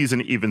 before this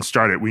season even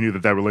started, we knew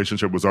that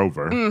relationship was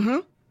over. Mm-hmm.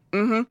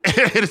 Mm-hmm.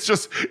 It's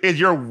just,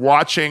 you're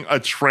watching a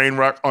train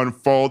wreck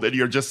unfold and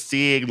you're just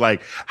seeing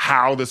like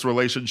how this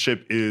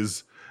relationship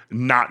is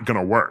not going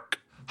to work.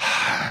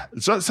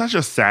 It's such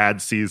a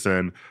sad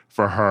season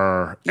for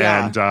her.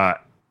 Yeah. And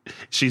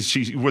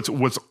she's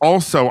what's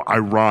also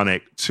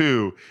ironic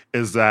too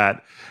is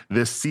that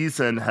this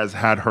season has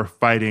had her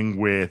fighting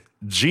with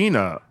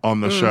Gina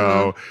on the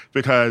show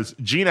because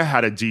Gina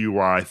had a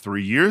DUI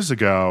 3 years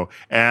ago,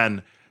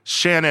 and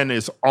Shannon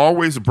is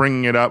always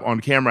bringing it up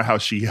on camera how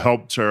she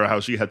helped her, how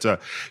she had to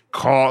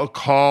call,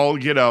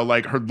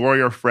 like her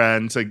lawyer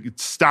friend to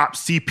stop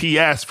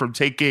CPS from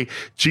taking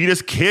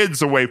Gina's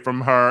kids away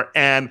from her.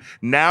 And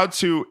now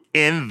to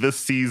end the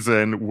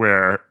season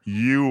where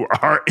you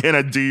are in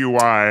a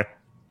DUI.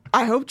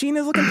 I hope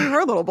Gina's looking through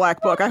her little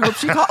black book. I hope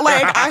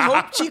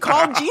she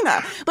called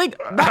Gina. Like,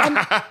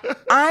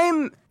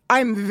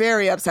 I'm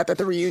very upset that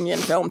the reunion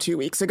filmed 2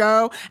 weeks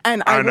ago.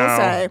 And I will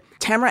say,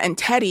 Tamara and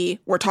Teddi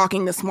were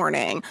talking this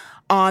morning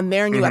on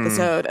their new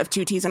episode of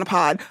Two Teas in a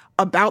Pod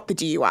about the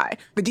DUI.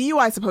 The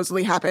DUI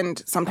supposedly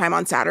happened sometime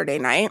on Saturday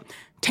night.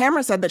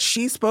 Tamara said that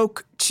she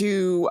spoke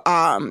to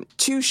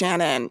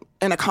Shannon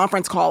in a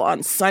conference call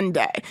on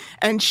Sunday,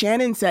 and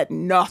Shannon said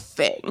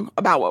nothing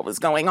about what was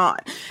going on.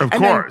 Of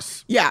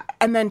course.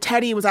 And then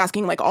Teddi was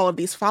asking like all of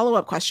these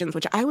follow-up questions,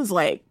 which I was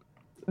like,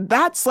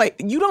 that's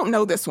like, you don't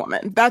know this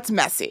woman. That's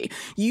messy.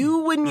 You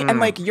wouldn't, and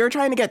like, you're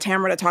trying to get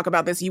Tamara to talk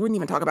about this. You wouldn't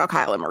even talk about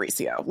Kyle and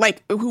Mauricio.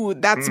 Like,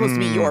 that's supposed to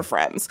be your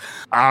friends.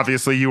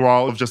 Obviously, you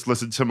all have just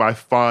listened to my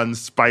fun,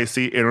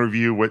 spicy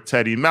interview with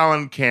Teddi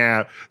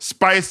Mellencamp.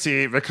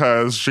 Spicy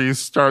because she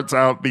starts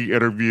out the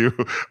interview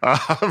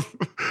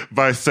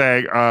by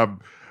saying, I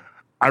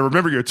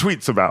remember your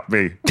tweets about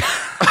me.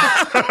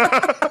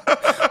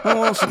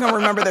 Oh, she's going to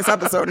remember this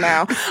episode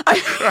now.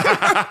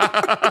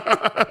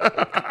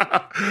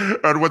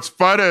 And what's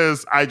fun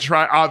is I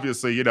tried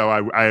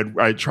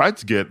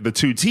to get the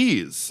two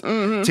T's,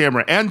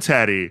 Tamara and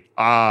Teddi.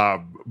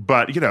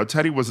 But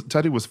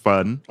Teddi was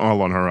fun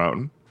all on her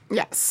own.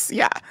 Yes.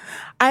 Yeah.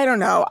 I don't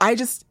know.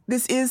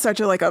 This is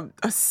such a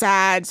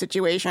sad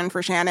situation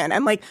for Shannon.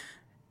 And like,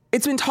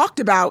 it's been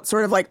talked about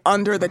sort of like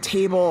under the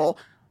table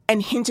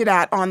and hinted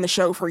at on the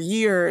show for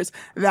years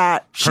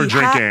that she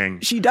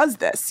does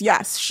this.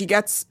 Yes, she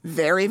gets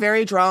very,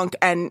 very drunk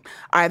and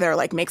either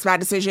like makes bad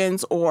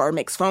decisions or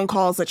makes phone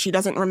calls that she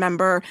doesn't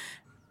remember.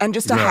 And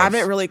just to have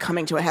it really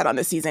coming to a head on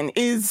this season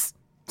is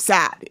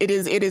sad. It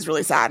is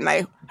really sad. And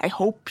I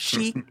hope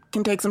she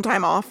can take some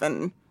time off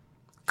and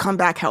come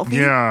back healthy.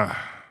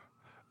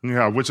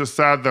 Yeah, which is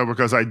sad, though,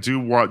 because I do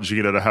want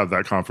Gina to have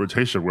that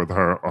confrontation with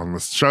her on the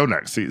show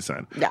next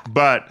season. Yeah.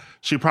 But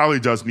she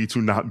probably does need to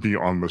not be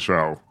on the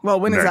show. Well,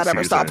 when has that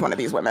ever stopped one of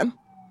these women?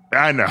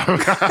 I know.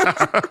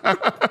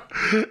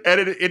 And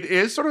it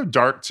is sort of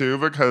dark, too,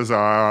 because,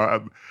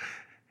 and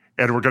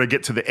we're going to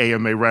get to the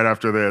AMA right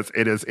after this.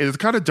 It is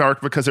kind of dark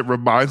because it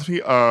reminds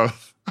me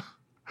of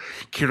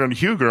Karen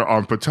Huger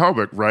on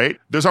Potomac, right?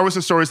 There's always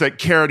the stories that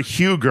Karen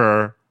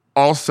Huger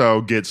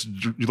also gets,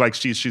 like,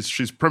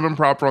 she's prim and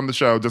proper on the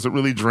show, doesn't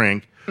really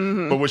drink,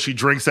 but when she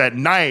drinks at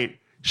night,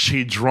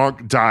 she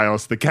drunk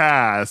dials the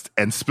cast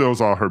and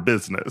spills all her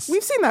business.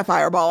 We've seen that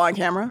fireball on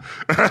camera.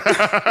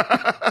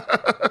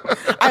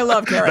 I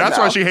love Karen, That's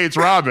why she hates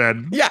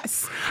Robin.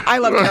 Yes. I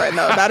love Karen,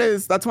 though.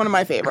 That's one of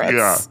my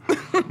favorites.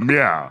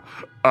 Yeah.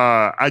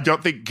 I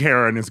don't think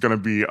Karen is going to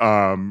be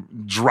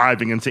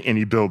driving into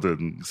any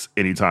buildings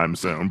anytime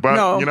soon,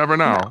 but you never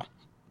know.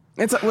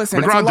 No.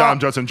 The ground dom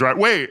doesn't drive.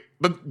 Wait,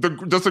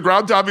 does the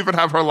ground dom even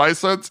have her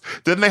license?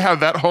 Didn't they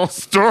have that whole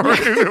story?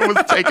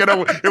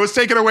 It was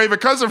taken away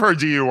because of her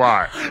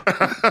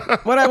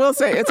DUI. What I will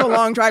say, it's a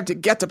long drive to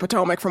get to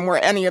Potomac from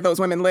where any of those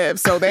women live,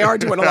 so they are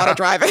doing a lot of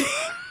driving.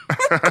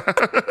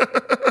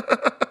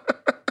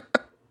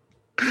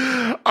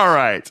 All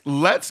right,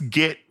 let's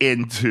get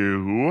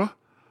into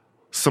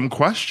some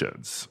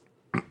questions.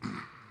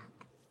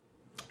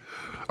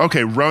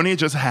 Okay, Roni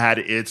just had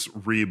its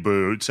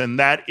reboot, and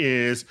that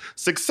is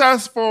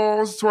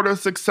successful, sort of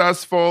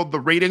successful. The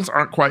ratings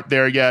aren't quite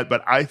there yet,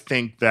 but I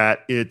think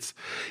that it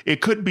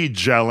could be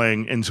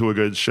gelling into a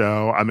good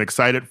show. I'm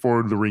excited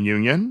for the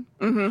reunion.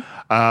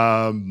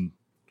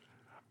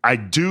 I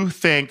do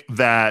think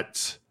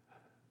that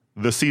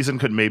the season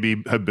could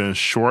maybe have been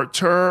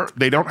shorter.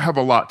 They don't have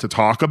a lot to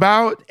talk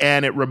about,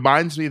 and it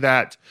reminds me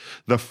that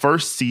the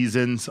first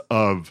seasons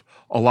of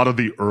a lot of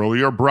the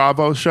earlier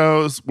Bravo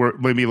shows were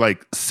maybe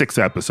like 6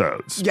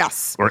 episodes.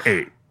 Yes. Or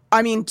 8.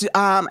 I mean,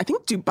 I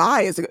think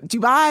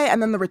Dubai and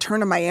then The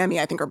Return of Miami,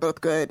 I think, are both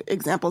good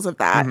examples of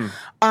that.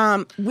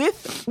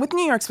 With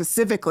New York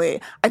specifically,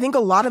 I think a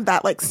lot of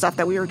that like stuff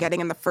that we were getting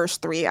in the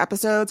first 3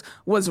 episodes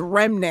was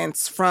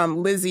remnants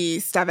from Lizzie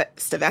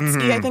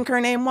Stavetsky, I think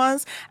her name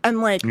was. And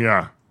like,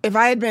 not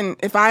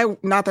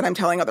that I'm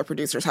telling other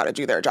producers how to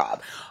do their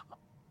job,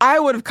 I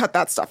would have cut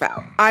that stuff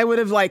out. I would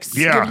have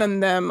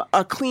given them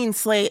a clean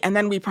slate, and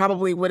then we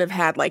probably would have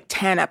had like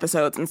 10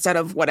 episodes instead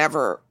of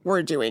whatever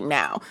we're doing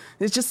now.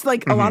 It's just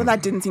like a lot of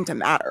that didn't seem to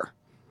matter.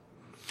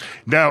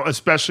 Now,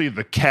 especially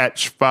the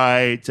catch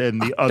fight and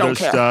the other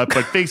stuff,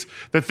 like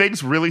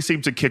things really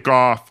seemed to kick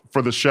off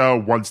for the show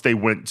once they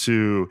went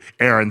to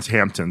Aaron's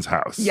Hampton's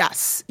house.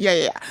 Yes.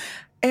 Yeah.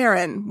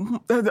 Aaron,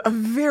 a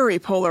very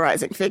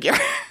polarizing figure.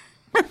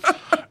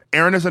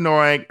 Aaron is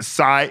annoying.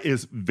 Sai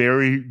is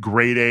very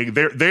grating.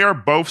 They are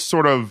both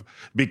sort of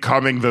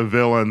becoming the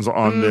villains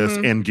on this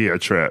Ingia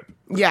trip.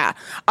 Yeah.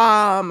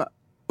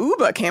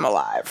 Uba came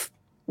alive,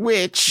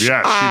 which she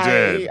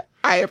did.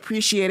 I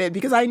appreciated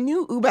because I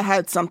knew Uba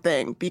had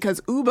something.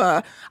 Because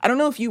Uba, I don't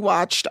know if you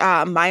watched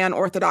My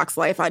Unorthodox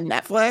Life on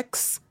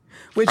Netflix.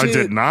 I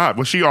did not.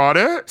 Was she on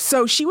it?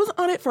 So she was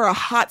on it for a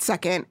hot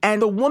second,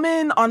 and the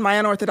woman on My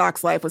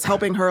Unorthodox Life was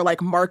helping her like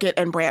market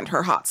and brand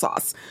her hot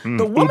sauce.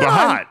 The woman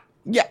hot.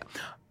 Yeah.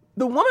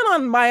 The woman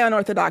on My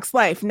Unorthodox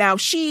Life, now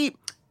I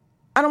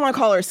don't want to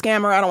call her a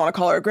scammer. I don't want to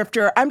call her a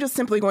grifter. I'm just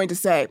simply going to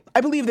say,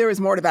 I believe there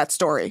is more to that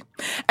story.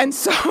 And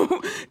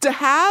so to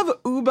have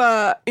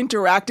Uba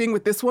interacting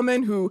with this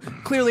woman who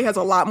clearly has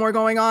a lot more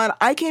going on,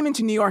 I came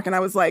into New York and I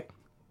was like,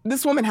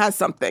 this woman has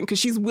something because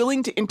she's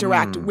willing to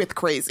interact with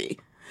crazy.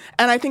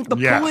 And I think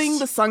pulling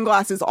the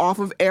sunglasses off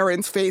of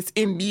Aaron's face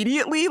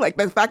immediately, like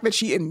the fact that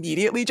she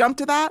immediately jumped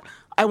to that,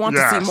 I want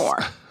to see more.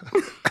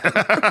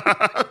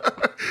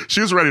 She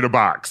was ready to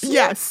box.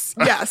 Yes.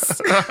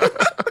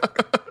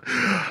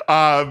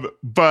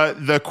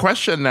 But the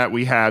question that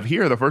we have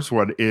here, the first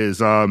one is,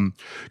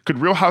 could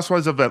Real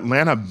Housewives of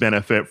Atlanta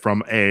benefit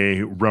from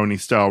a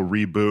Roni-style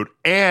reboot?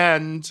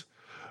 And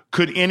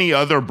could any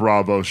other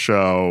Bravo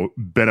show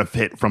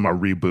benefit from a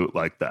reboot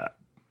like that?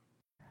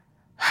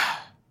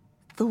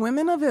 The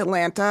women of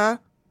Atlanta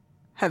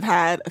have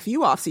had a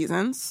few off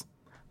seasons,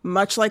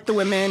 much like the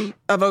women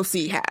of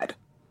OC had.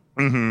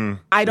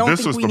 I don't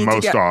think we need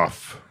to get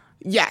off.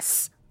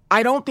 Yes.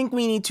 I don't think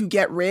we need to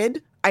get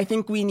rid. I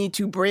think we need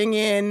to bring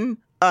in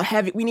a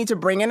heavy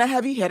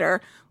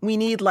hitter. We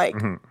need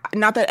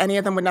not that any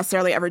of them would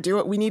necessarily ever do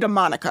it. We need a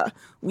Monica.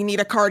 We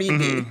need a Cardi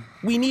B.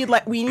 We need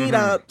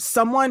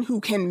someone who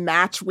can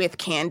match with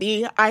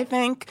Candy, I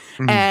think,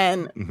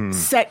 and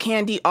set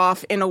Candy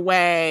off in a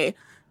way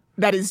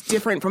that is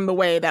different from the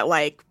way that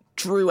like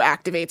Drew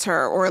activates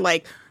her or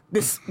like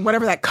this,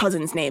 whatever that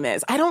cousin's name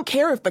is. I don't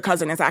care if the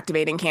cousin is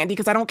activating Candy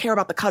because I don't care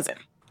about the cousin.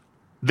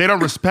 They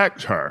don't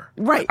respect her.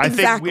 Right,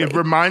 exactly. I think it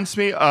reminds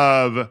me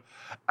of,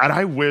 and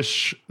I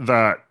wish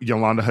that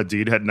Yolanda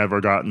Hadid had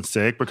never gotten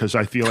sick because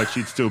I feel like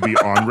she'd still be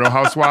on Real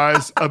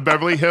Housewives of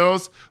Beverly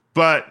Hills.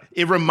 But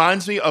it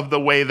reminds me of the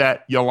way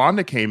that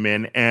Yolanda came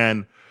in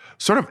and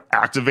sort of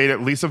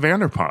activated Lisa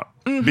Vanderpump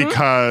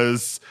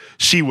because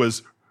she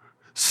was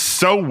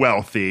so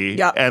wealthy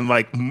and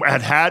like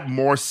had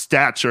more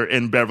stature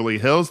in Beverly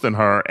Hills than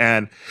her.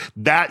 And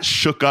that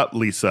shook up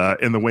Lisa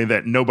in the way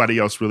that nobody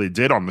else really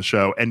did on the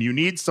show. And you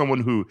need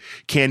someone who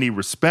Candy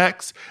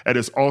respects and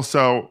is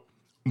also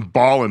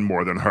balling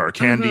more than her.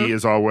 Candy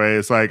is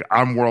always like,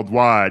 I'm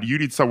worldwide. You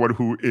need someone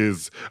who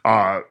is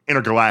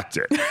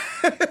intergalactic.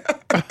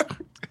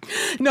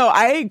 No,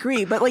 I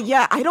agree. But like,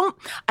 yeah, I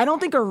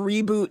don't think a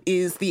reboot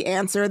is the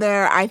answer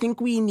there. I think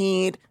we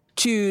need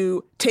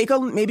to take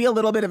maybe a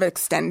little bit of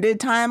extended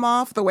time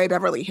off the way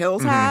Beverly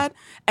Hills had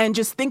and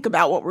just think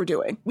about what we're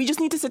doing. We just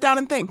need to sit down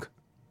and think.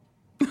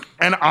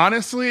 And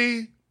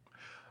honestly,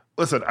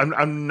 listen,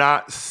 I'm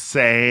not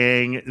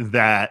saying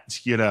that,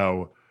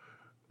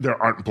 there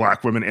aren't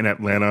Black women in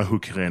Atlanta who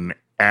can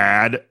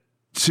add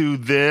to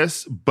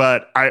this,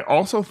 but I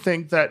also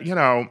think that,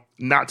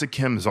 not to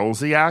Kim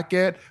Zolciak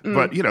it,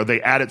 but,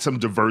 they added some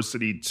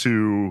diversity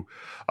to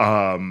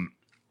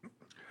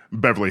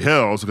Beverly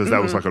Hills because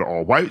that was like an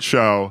all-white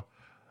show.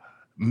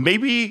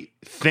 Maybe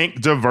think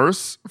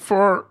diverse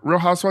for Real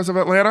Housewives of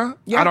Atlanta.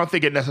 Yeah. I don't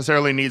think it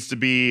necessarily needs to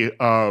be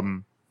a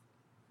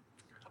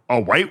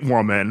white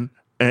woman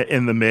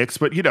in the mix,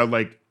 but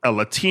like a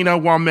Latina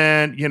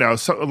woman,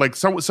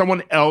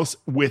 someone else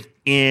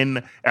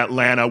within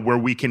Atlanta where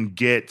we can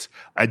get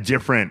a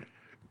different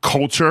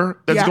culture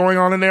that's going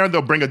on in there.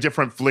 They'll bring a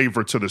different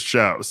flavor to the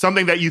show.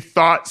 Something that you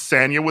thought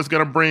Sanya was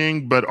going to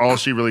bring, but all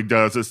she really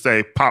does is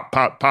say pop,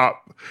 pop,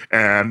 pop,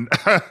 and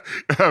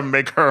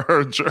make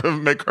her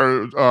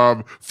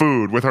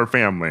food with her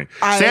family.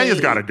 Sanya's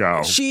got to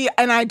go.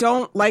 And I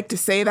don't like to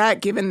say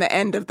that given the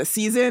end of the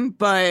season,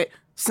 but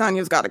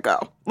Sonya's got to go.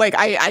 Like,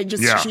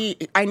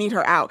 I need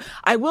her out.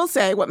 I will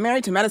say what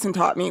Married to Medicine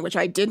taught me, which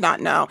I did not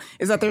know,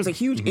 is that there's a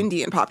huge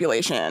Indian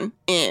population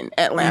in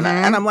Atlanta.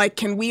 And I'm like,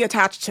 can we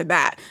attach to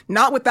that?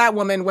 Not with that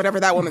woman, whatever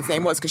that woman's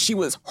name was, because she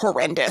was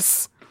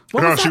horrendous.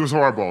 She was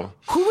horrible.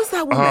 Who was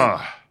that woman?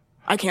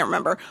 I can't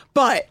remember.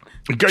 But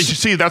you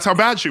see, that's how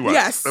bad she was.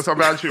 Yes. That's how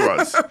bad she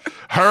was.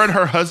 Her and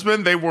her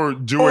husband, they were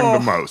doing the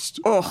most.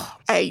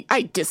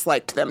 I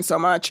disliked them so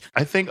much.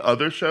 I think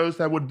other shows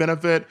that would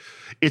benefit,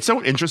 it's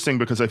so interesting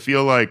because I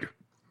feel like,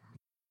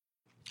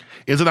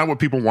 isn't that what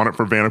people wanted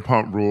for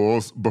Vanderpump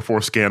Rules before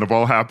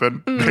Scandival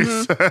happened?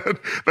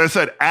 They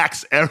said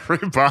axe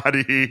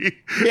everybody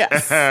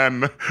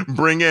and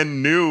bring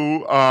in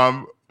new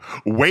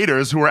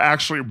waiters who were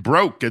actually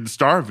broke and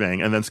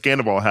starving, and then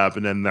Scandival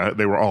happened and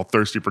they were all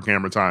thirsty for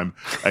camera time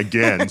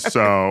again.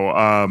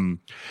 So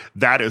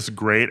that is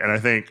great, and I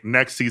think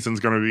next season's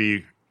going to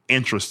be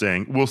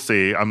interesting. We'll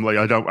see. I'm like,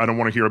 I don't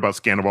want to hear about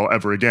Scandival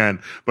ever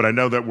again, but I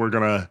know that we're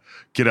going to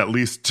get at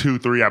least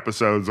 2-3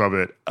 episodes of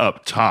it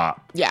up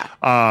top. Yeah.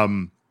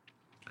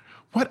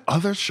 What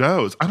other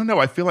shows? I don't know.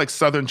 I feel like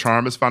Southern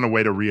Charm has found a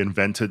way to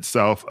reinvent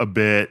itself a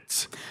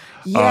bit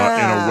in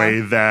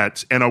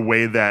a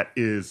way that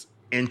is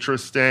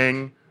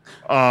interesting.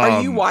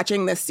 Are you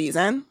watching this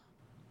season?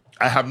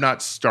 I have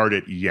not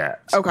started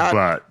yet. Okay.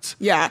 But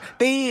yeah,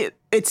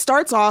 it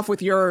starts off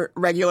with your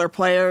regular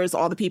players,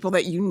 all the people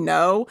that you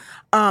know.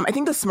 I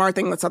think the smart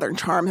thing that Southern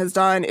Charm has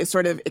done is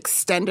sort of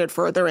extended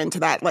further into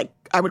that, like,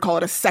 I would call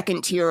it a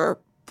second tier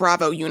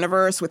Bravo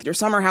universe with your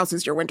summer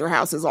houses, your winter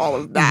houses, all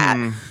of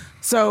that.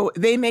 So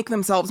they make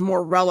themselves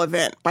more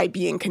relevant by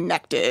being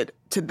connected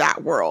to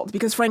that world.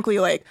 Because frankly,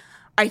 like,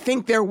 I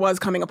think there was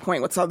coming a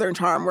point with Southern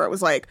Charm where it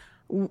was like,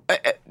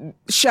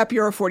 Shep,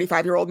 you're a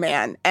 45-year-old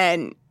man,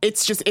 and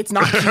it's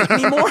not cute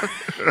anymore.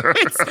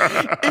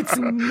 It's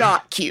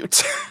not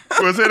cute.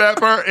 Was it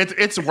ever?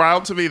 It's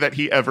wild to me that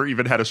he ever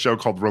even had a show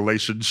called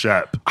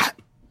Relationship.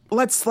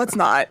 Let's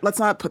not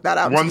put that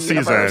out. One into the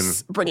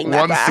universe, bringing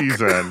that back.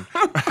 Season.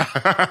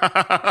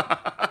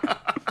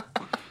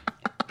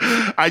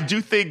 I do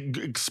think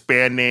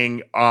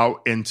expanding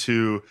out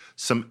into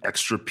some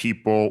extra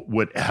people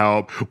would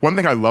help. One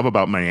thing I love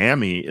about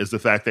Miami is the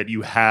fact that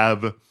you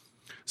have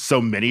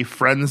so many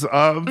friends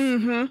of.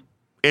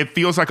 It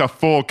feels like a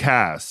full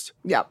cast.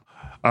 Yep.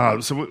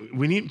 So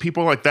we need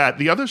people like that.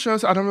 The other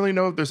shows, I don't really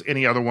know if there's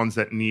any other ones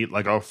that need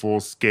like a full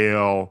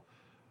scale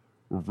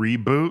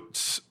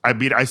reboot. I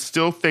mean, I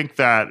still think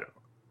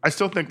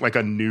like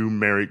a new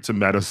Married to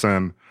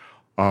Medicine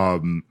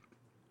would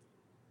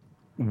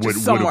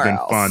have been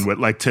fun with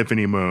like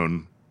Tiffany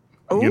Moon.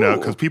 Ooh. You know,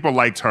 because people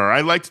liked her.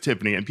 I liked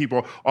Tiffany, and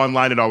people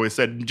online had always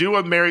said, do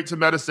a Married to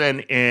Medicine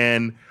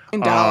in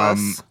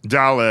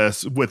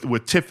Dallas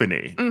with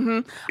Tiffany.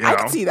 I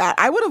could see that.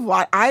 I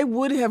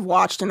would have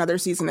watched another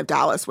season of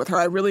Dallas with her.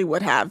 I really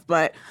would have,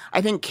 but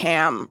I think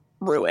Cam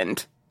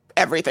ruined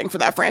everything for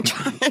that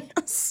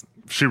franchise.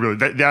 She really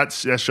that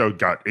show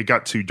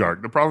got too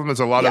dark. The problem is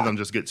a lot of them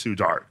just get too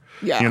dark.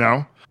 Yeah. You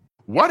know?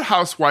 What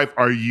housewife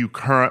are you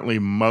currently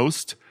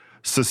most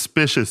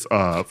suspicious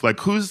of?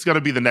 Like, who's going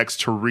to be the next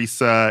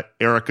Teresa,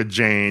 Erica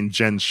Jane,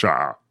 Jen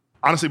Shah?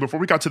 Honestly, before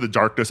we got to the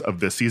darkness of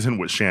this season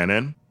with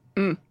Shannon,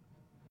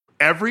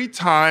 every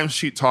time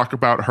she talked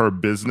about her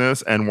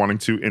business and wanting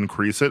to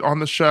increase it on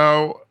the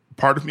show,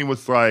 part of me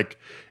was like,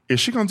 is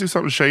she going to do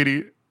something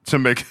shady to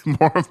make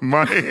more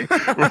money?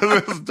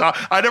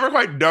 I never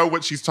quite know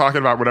what she's talking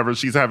about whenever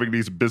she's having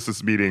these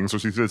business meetings or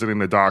she's visiting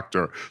the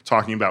doctor,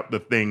 talking about the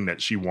thing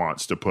that she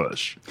wants to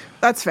push.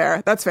 That's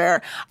fair.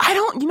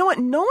 You know what?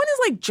 No one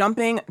is like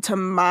jumping to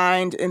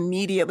mind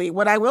immediately.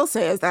 What I will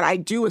say is that I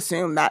do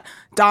assume that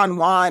Don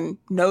Juan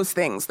knows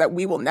things that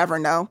we will never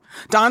know.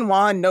 Don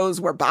Juan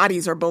knows where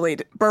bodies are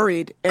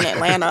buried in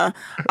Atlanta.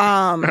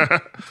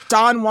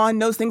 Don Juan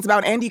knows things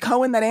about Andy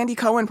Cohen that Andy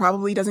Cohen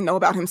probably doesn't know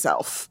about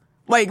himself.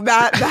 Like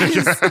that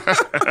is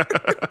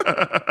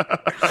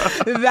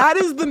that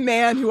is the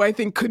man who I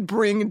think could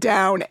bring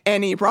down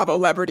any Bravo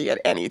celebrity at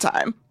any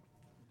time.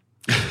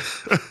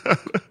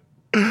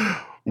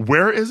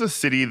 Where is a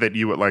city that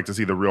you would like to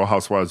see the Real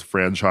Housewives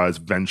franchise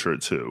venture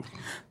to?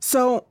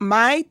 So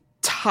my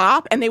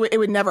top, and it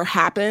would never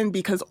happen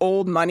because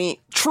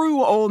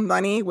true old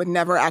money would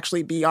never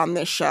actually be on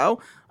this show.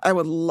 I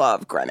would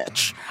love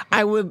Greenwich.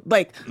 I would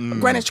like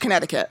Greenwich,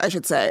 Connecticut, I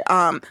should say.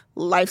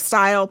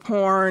 Lifestyle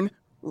porn,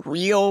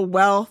 real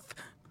wealth.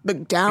 The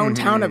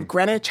downtown of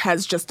Greenwich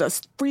has just a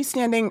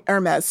freestanding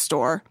Hermes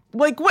store.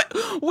 Like what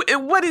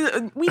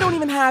is, we don't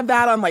even have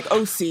that on like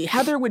OC.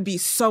 Heather would be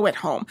so at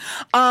home.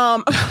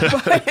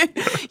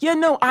 But yeah,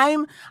 no,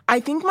 I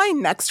think my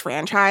next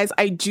franchise,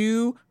 I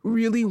do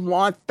really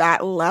want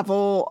that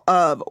level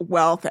of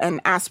wealth and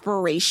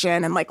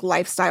aspiration and like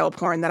lifestyle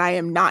porn that I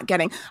am not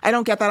getting. I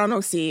don't get that on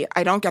OC.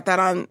 I don't get that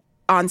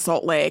on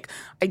Salt Lake.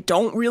 I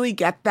don't really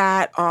get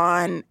that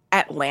on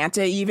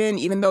Atlanta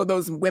even though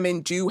those women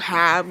do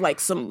have like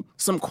some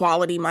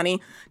quality money.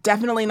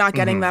 Definitely not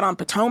getting that on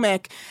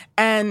Potomac.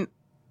 And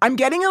I'm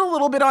getting it a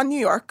little bit on New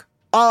York.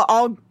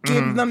 I'll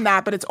give them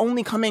that, but it's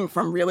only coming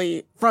from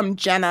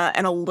Jenna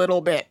and a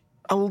little bit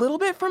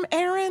from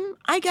Aaron,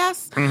 I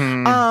guess.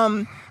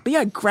 But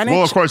yeah, Greenwich.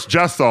 Well, of course,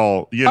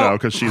 Jessel,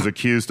 because she's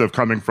accused of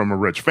coming from a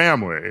rich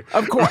family.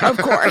 Of course.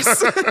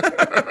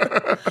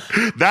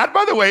 That,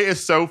 by the way,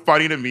 is so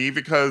funny to me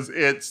because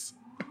it's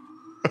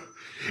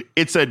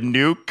a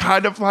new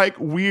kind of like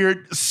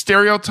weird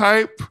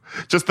stereotype.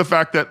 Just the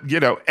fact that,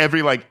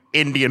 every like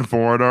Indian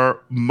foreigner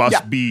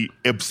must be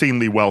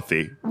obscenely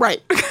wealthy.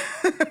 Right.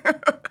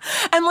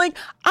 And like,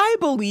 I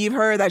believe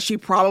her that she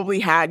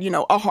probably had,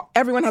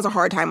 everyone has a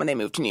hard time when they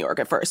move to New York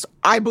at first.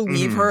 I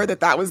believe her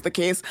that was the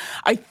case.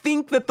 I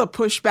think that the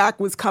pushback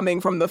was coming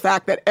from the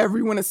fact that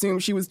everyone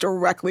assumed she was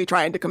directly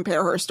trying to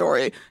compare her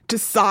story to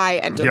Sai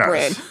and to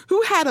Bryn,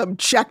 who had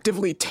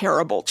objectively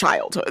terrible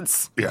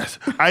childhoods. Yes.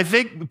 I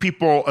think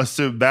people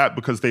assume that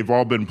because they've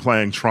all been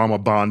playing trauma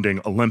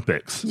bonding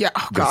Olympics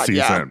this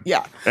season.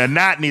 Yeah. And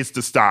that needs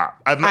to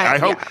stop. I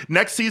hope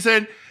next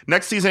season,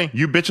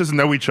 you bitches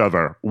know each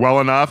other well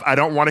enough. I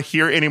don't want to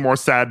hear any more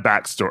sad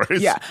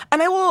backstories. Yeah.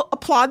 And I will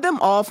applaud them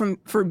all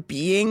for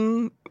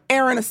being,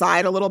 Aaron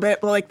aside a little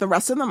bit, but like the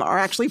rest of them are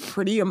actually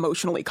pretty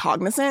emotionally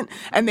cognizant,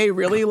 and they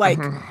really like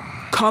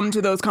come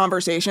to those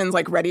conversations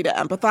like ready to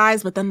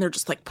empathize, but then they're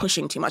just like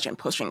pushing too much.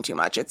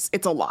 It's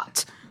a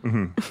lot.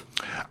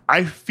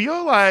 I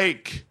feel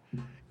like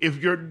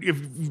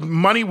if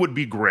money would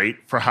be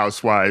great for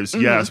Housewives,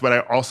 yes, but I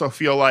also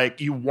feel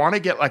like you want to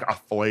get like a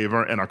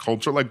flavor and a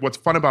culture. Like what's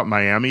fun about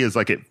Miami is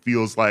like it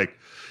feels like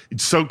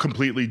it's so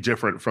completely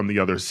different from the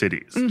other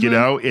cities.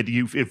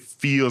 It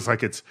feels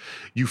like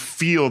you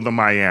feel the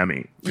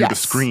Miami through the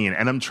screen.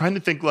 And I'm trying to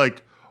think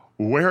like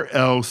where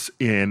else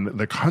in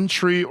the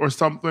country or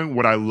something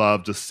would I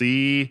love to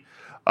see?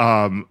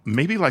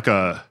 Maybe like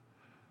a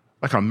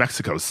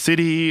Mexico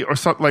City or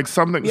something like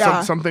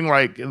something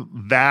like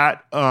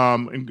that.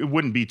 It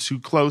wouldn't be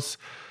too close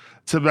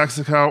to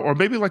Mexico, or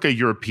maybe like a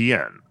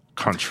European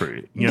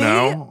country,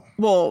 know?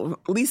 Well,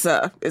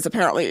 Lisa is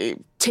apparently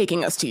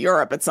taking us to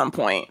Europe at some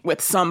point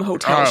with some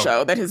hotel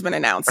show that has been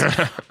announced.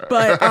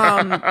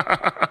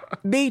 But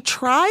they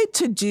tried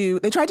to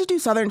do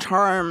Southern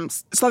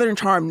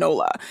Charm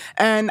NOLA.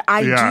 And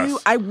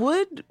I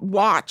would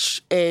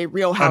watch a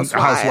Real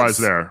Housewives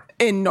there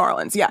in New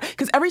Orleans. Yeah.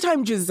 Because every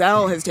time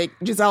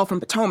Giselle from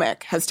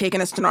Potomac has taken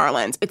us to New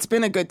Orleans, it's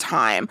been a good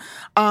time.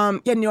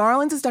 New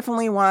Orleans is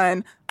definitely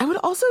one. I would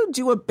also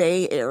do a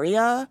Bay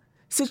Area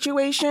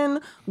situation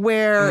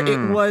where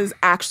it was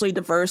actually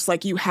diverse.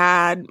 Like you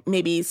had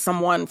maybe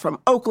someone from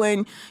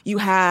Oakland, you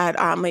had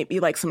maybe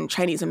like some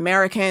Chinese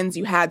Americans,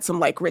 you had some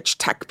like rich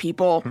tech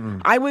people.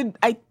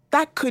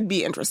 That could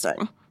be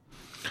interesting.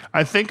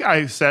 I think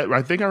I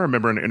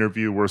remember an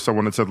interview where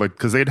someone had said like,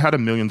 because they'd had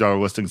 $1 million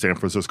list in San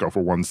Francisco for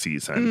one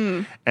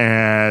season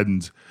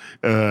and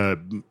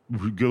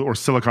or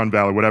Silicon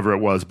Valley, whatever it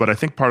was. But I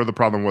think part of the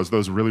problem was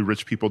those really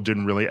rich people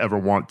didn't really ever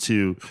want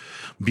to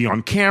be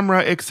on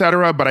camera, et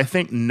cetera. But I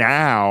think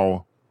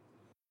now,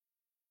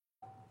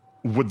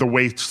 with the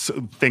way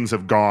things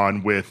have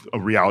gone with a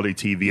reality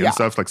TV and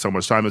stuff, like so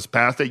much time has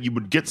passed, that you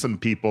would get some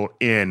people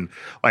in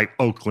like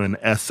Oakland,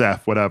 SF,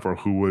 whatever,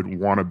 who would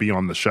want to be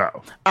on the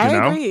show. I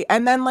agree.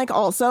 And then like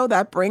also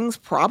that brings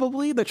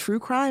probably the true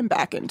crime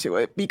back into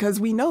it because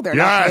we know they're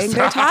not paying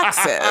their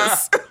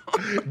taxes.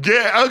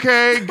 Get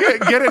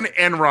an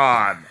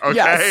Enron,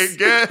 okay?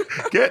 Yes.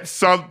 Get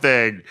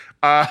something.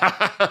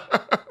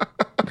 I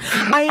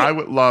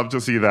would love to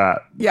see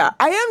that. Yeah,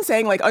 I am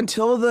saying like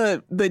until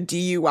the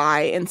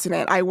DUI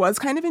incident, I was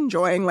kind of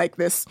enjoying like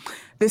this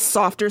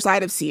softer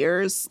side of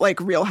Sears, like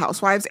Real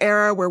Housewives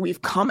era, where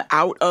we've come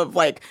out of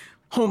like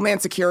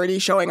Homeland Security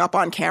showing up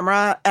on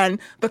camera, and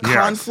the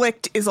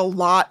conflict is a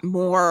lot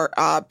more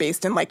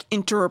based in like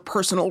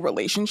interpersonal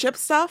relationship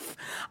stuff.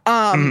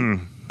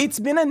 It's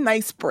been a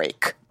nice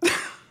break.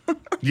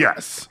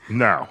 Yes.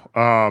 No.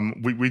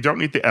 We don't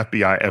need the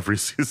FBI every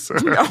season.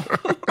 No.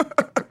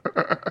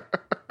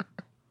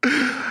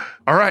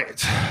 All right.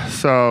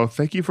 So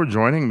thank you for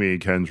joining me,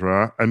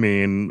 Kendra. I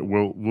mean,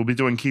 we'll be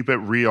doing Keep It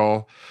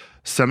Real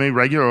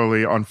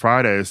semi-regularly on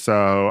Fridays,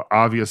 so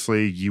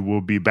obviously you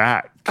will be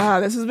back.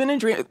 This has been a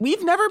dream.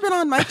 We've never been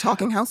on mic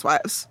talking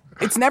Housewives.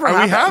 It's never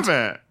happened. We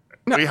haven't.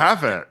 No. We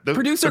haven't.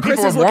 Producer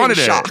Chris is looking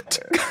shocked.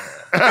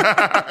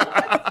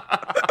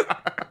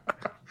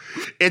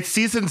 It's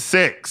season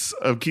 6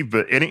 of Keep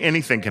It.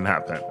 Anything can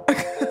happen.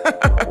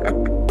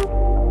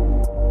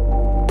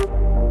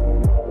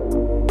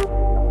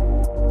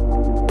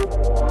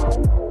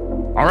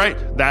 All right,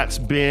 that's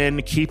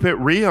been Keep It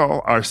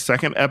Real, our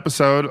second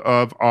episode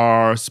of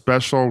our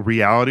special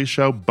reality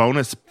show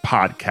bonus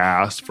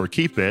podcast for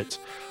Keep It.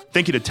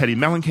 Thank you to Teddi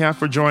Mellencamp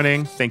for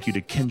joining. Thank you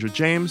to Kendra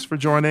James for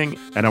joining.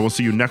 And I will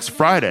see you next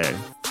Friday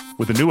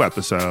with a new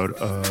episode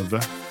of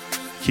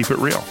Keep It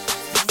Real.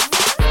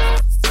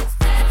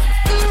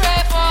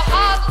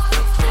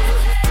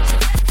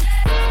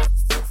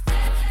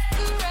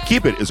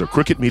 Keep It is a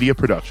Crooked Media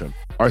production.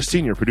 Our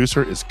senior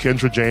producer is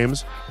Kendra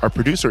James. Our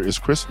producer is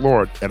Chris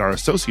Lord. And our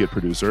associate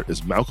producer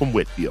is Malcolm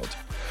Whitfield.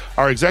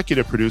 Our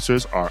executive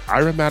producers are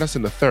Ira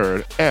Madison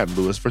III and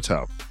Louis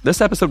Vertel.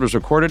 This episode was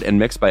recorded and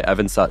mixed by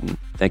Evan Sutton.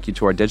 Thank you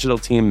to our digital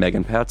team,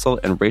 Megan Patzel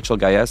and Rachel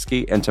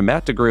Gajewski, and to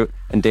Matt DeGroot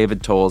and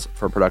David Tolles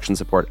for production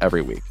support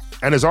every week.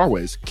 And as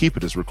always, Keep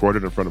It is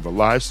recorded in front of a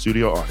live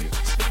studio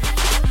audience.